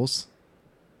ankles.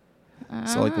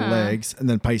 So like legs, and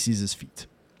then Pisces is feet.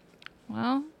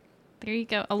 Well, there you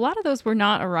go. A lot of those were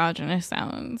not erogenous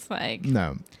sounds. Like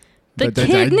No, The the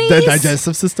kidneys?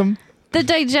 digestive system. the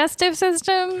digestive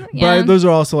system. Yeah. But those are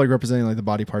also like representing like the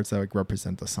body parts that like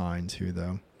represent the sign too,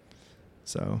 though.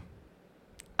 So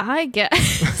I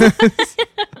guess.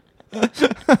 I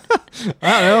don't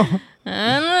know.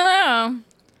 I don't know.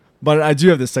 But I do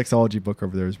have the sexology book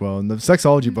over there as well, and the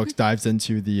sexology book dives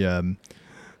into the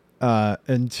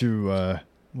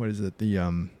what is it,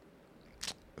 the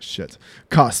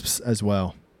cusps as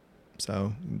well.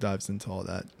 So it dives into all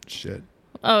that shit.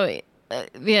 Oh,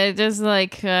 yeah, just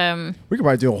like We could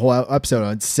probably do a whole episode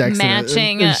on sex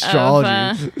matching and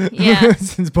astrology. yeah.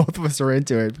 Since both of us are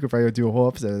into it, we could probably do a whole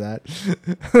episode of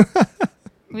that.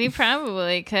 We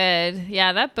probably could.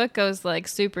 Yeah, that book goes like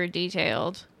super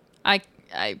detailed.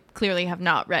 I clearly have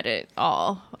not read it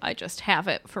all. I just have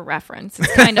it for reference.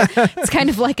 It's kind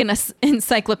of like an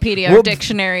encyclopedia or Well,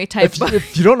 dictionary type book.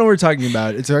 If you don't know what we're talking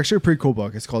about, it's actually a pretty cool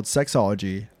book. It's called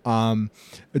Sexology.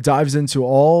 It dives into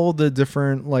all the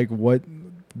different like what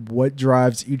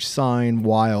drives each sign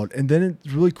wild, and then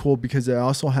it's really cool because it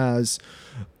also has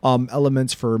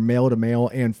elements for male to male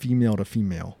and female to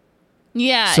female.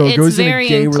 Yeah, So it it's goes into very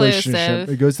gay inclusive. relationship.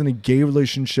 It goes into gay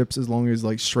relationships as long as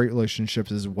like straight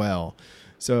relationships as well.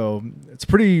 So it's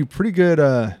pretty good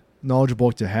knowledgeable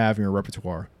book to have in your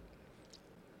repertoire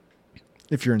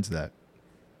if you're into that.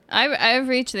 I've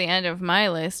reached the end of my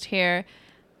list here.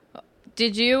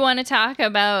 did you want to talk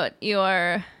about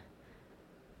your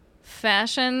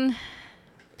fashion?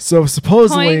 So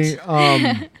supposedly,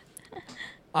 I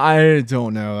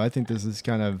don't know. I think this is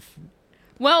kind of...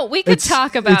 Well, we could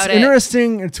talk about it. It's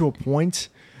interesting to a point.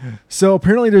 So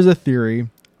apparently there's a theory.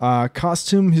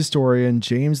 Costume historian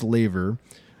James Laver,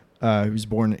 who was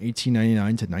born in 1899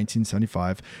 to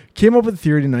 1975, came up with a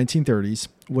theory in the 1930s,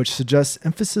 which suggests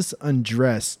emphasis on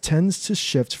dress tends to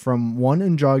shift from one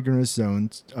androgynous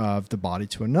zone of the body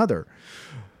to another.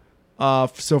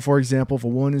 So, for example, if a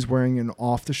woman is wearing an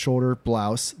off-the-shoulder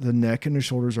blouse, the neck and the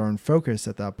shoulders are in focus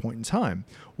at that point in time.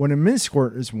 When a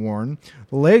miniskirt is worn,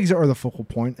 the legs are the focal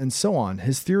point, and so on.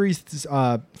 His theory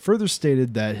further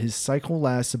stated that his cycle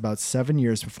lasts about 7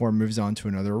 years before it moves on to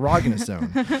another erogenous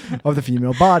zone of the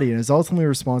female body, and is ultimately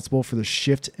responsible for the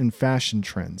shift in fashion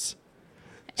trends.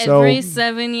 Every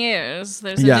 7 years,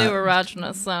 there's a new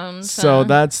erogenous zone. So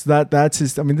that's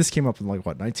his. I mean, this came up in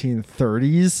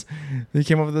 1930s. They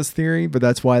came up with this theory, but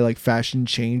that's why fashion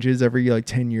changes every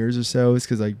 10 years or so, is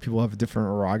because people have a different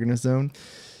erogenous zone.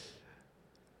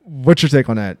 What's your take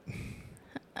on that?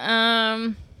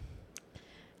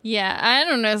 Yeah, I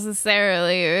don't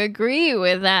necessarily agree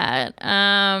with that.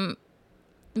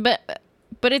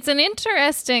 But it's an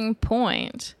interesting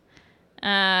point.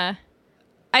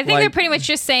 I think they're pretty much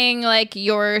just saying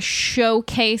you're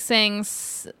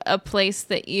showcasing a place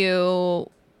that you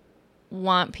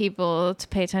want people to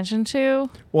pay attention to.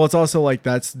 Well, it's also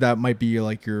that might be your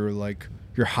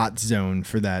hot zone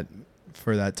for that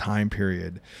time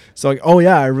period. So oh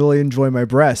yeah, I really enjoy my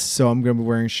breasts, so I'm gonna be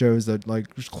wearing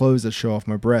clothes that show off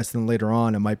my breasts. And then later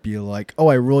on, it might be oh,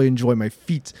 I really enjoy my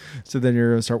feet, so then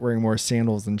you're gonna start wearing more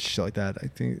sandals and shit like that, I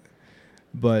think.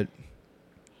 But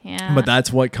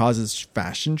that's what causes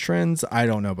fashion trends. I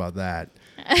don't know about that.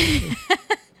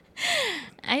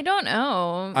 I don't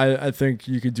know. I think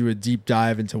you could do a deep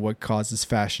dive into what causes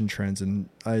fashion trends, and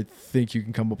I think you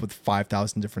can come up with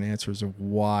 5,000 different answers of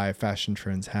why fashion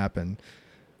trends happen.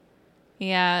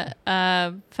 Yeah,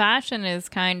 fashion is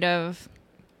kind of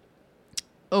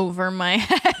over my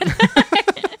head.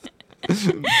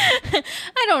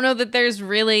 I don't know that there's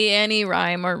really any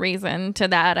rhyme or reason to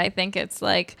that. I think it's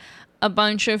a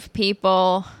bunch of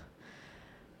people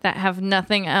that have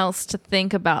nothing else to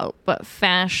think about but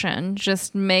fashion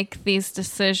just make these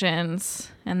decisions,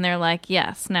 and they're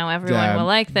yes, now everyone will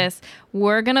like this.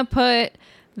 We're gonna put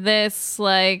this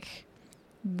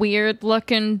weird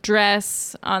looking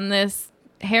dress on this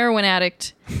heroin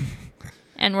addict,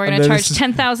 and we're going to charge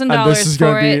 $10,000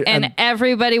 for it, and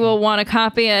everybody will want to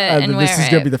copy it and wear it. This is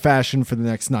going to be the fashion for the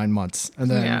next 9 months. And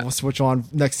then we'll switch on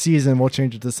next season. We'll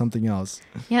change it to something else.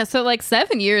 Yeah, so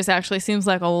 7 years actually seems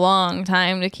like a long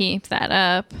time to keep that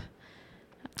up.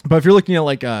 But if you're looking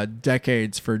at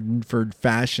decades for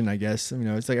fashion, I guess,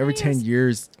 it's every 10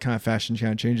 years kind of fashion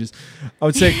kind of changes. I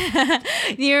would say.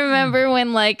 Do you remember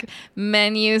when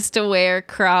men used to wear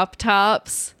crop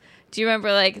tops? Do you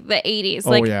remember the 80s?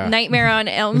 Nightmare on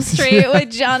Elm Street with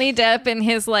Johnny Depp and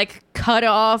his cut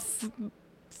off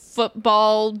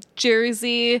football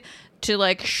jersey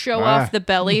to show off the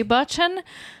belly button.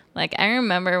 I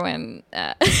remember when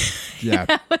that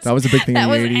was a big thing in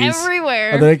the 80s. That was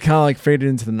everywhere. And then it kind of faded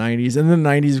into the 90s. And then the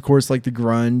 90s, of course, the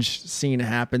grunge scene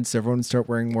happened, so everyone started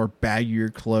wearing more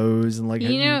baggier clothes and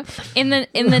in the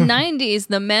 90s,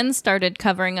 the men started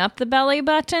covering up the belly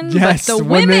button, but the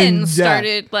women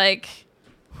started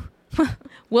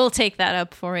we'll take that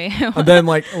up for you. And then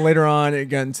later on it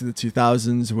got into the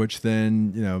 2000s, which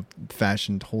then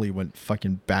fashion totally went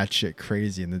fucking batshit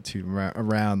crazy in the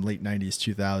around late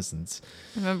 90s 2000s.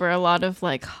 I remember a lot of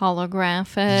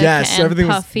holographic and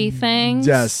puffy things.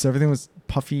 Yes, everything was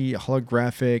puffy,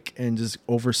 holographic, and just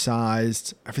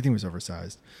oversized. Everything was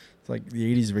oversized. It's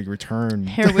the 80s big return.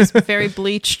 Hair was very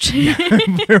bleached.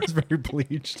 Hair was very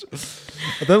bleached.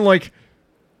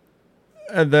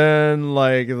 And then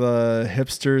the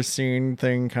hipster scene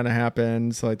thing kind of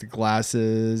happened. So the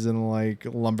glasses and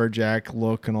lumberjack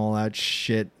look and all that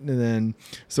shit. And then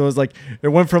so it was it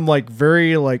went from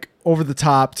very over the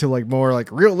top to more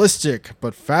realistic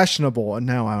but fashionable. And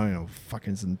now I don't know,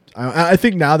 I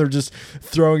think now they're just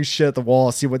throwing shit at the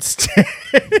wall, see what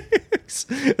sticks.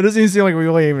 It doesn't even seem we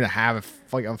really even have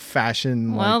a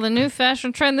fashion. Well, the new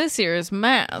fashion trend this year is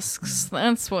masks.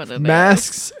 That's what it is.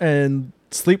 Masks and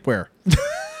sleepwear.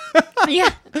 Yeah.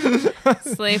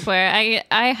 Sleepwear.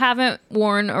 I haven't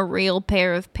worn a real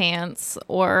pair of pants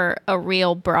or a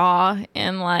real bra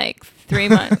in 3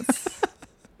 months.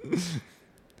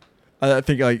 I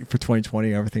think for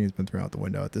 2020 everything has been thrown out the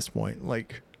window at this point.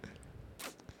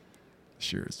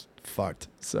 This year is fucked.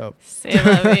 So C'est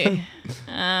la vie.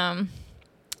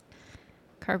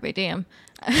 Carpe diem.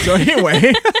 So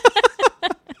anyway,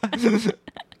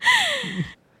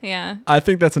 Yeah. I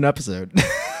think that's an episode.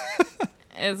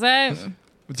 Is that? Do you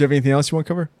have anything else you want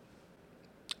to cover?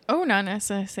 Oh, not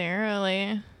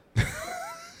necessarily.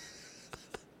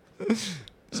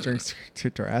 Strings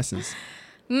kicked our asses.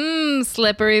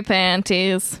 Slippery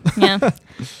panties. Yeah.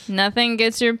 Nothing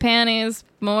gets your panties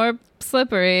more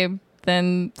slippery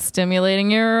than stimulating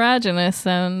your erogenous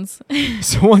zones.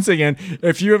 So once again,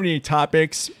 if you have any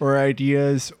topics or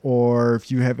ideas, or if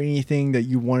you have anything that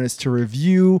you want us to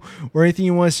review or anything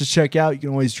you want us to check out, you can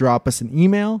always drop us an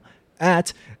email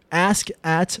at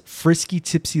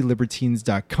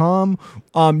ask@friskytipsylibertines.com.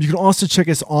 You can also check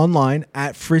us online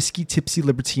at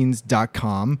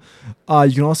friskytipsylibertines.com.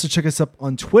 You can also check us up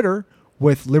on Twitter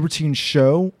with Libertine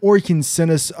Show, or you can send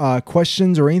us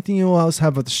questions or anything you else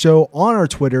have with the show on our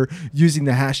Twitter using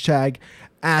the hashtag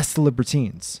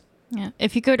AskTheLibertines. Yeah.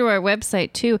 If you go to our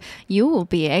website too, you will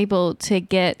be able to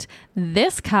get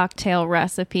this cocktail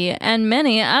recipe and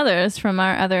many others from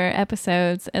our other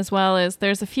episodes, as well as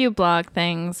there's a few blog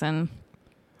things and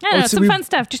I don't know, some fun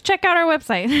stuff. Just check out our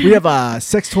website. We have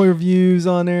sex toy reviews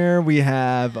on there. We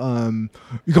have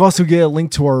you can also get a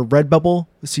link to our Redbubble,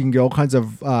 so you can get all kinds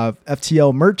of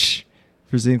FTL merch.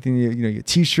 If there's anything, you get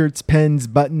t-shirts, pens,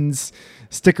 buttons,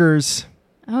 stickers.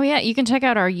 Oh, yeah. You can check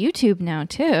out our YouTube now,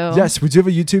 too. Yes, we do have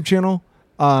a YouTube channel.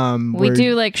 We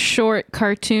do like short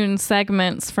cartoon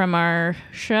segments from our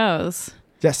shows.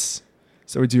 Yes.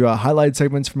 So we do highlight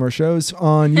segments from our shows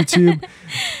on YouTube.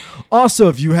 Also,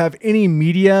 if you have any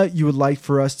media you would like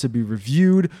for us to be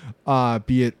reviewed,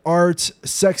 be it art,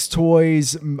 sex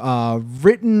toys,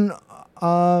 written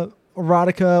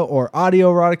erotica or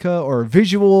audio erotica or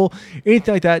visual,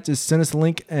 anything like that, just send us a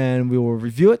link and we will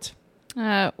review it.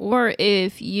 Or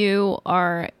if you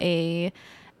are a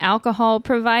alcohol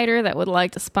provider that would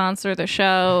like to sponsor the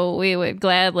show, we would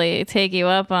gladly take you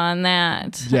up on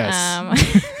that.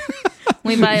 Yes.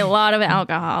 We buy a lot of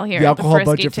alcohol here the at the alcohol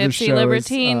Frisky budget for the Tipsy show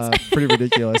Libertines. is pretty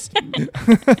ridiculous.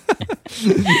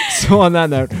 So on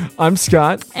that note, I'm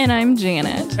Scott. And I'm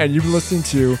Janet. And you've been listening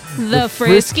to the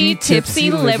Frisky Tipsy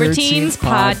Libertines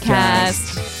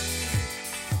podcast.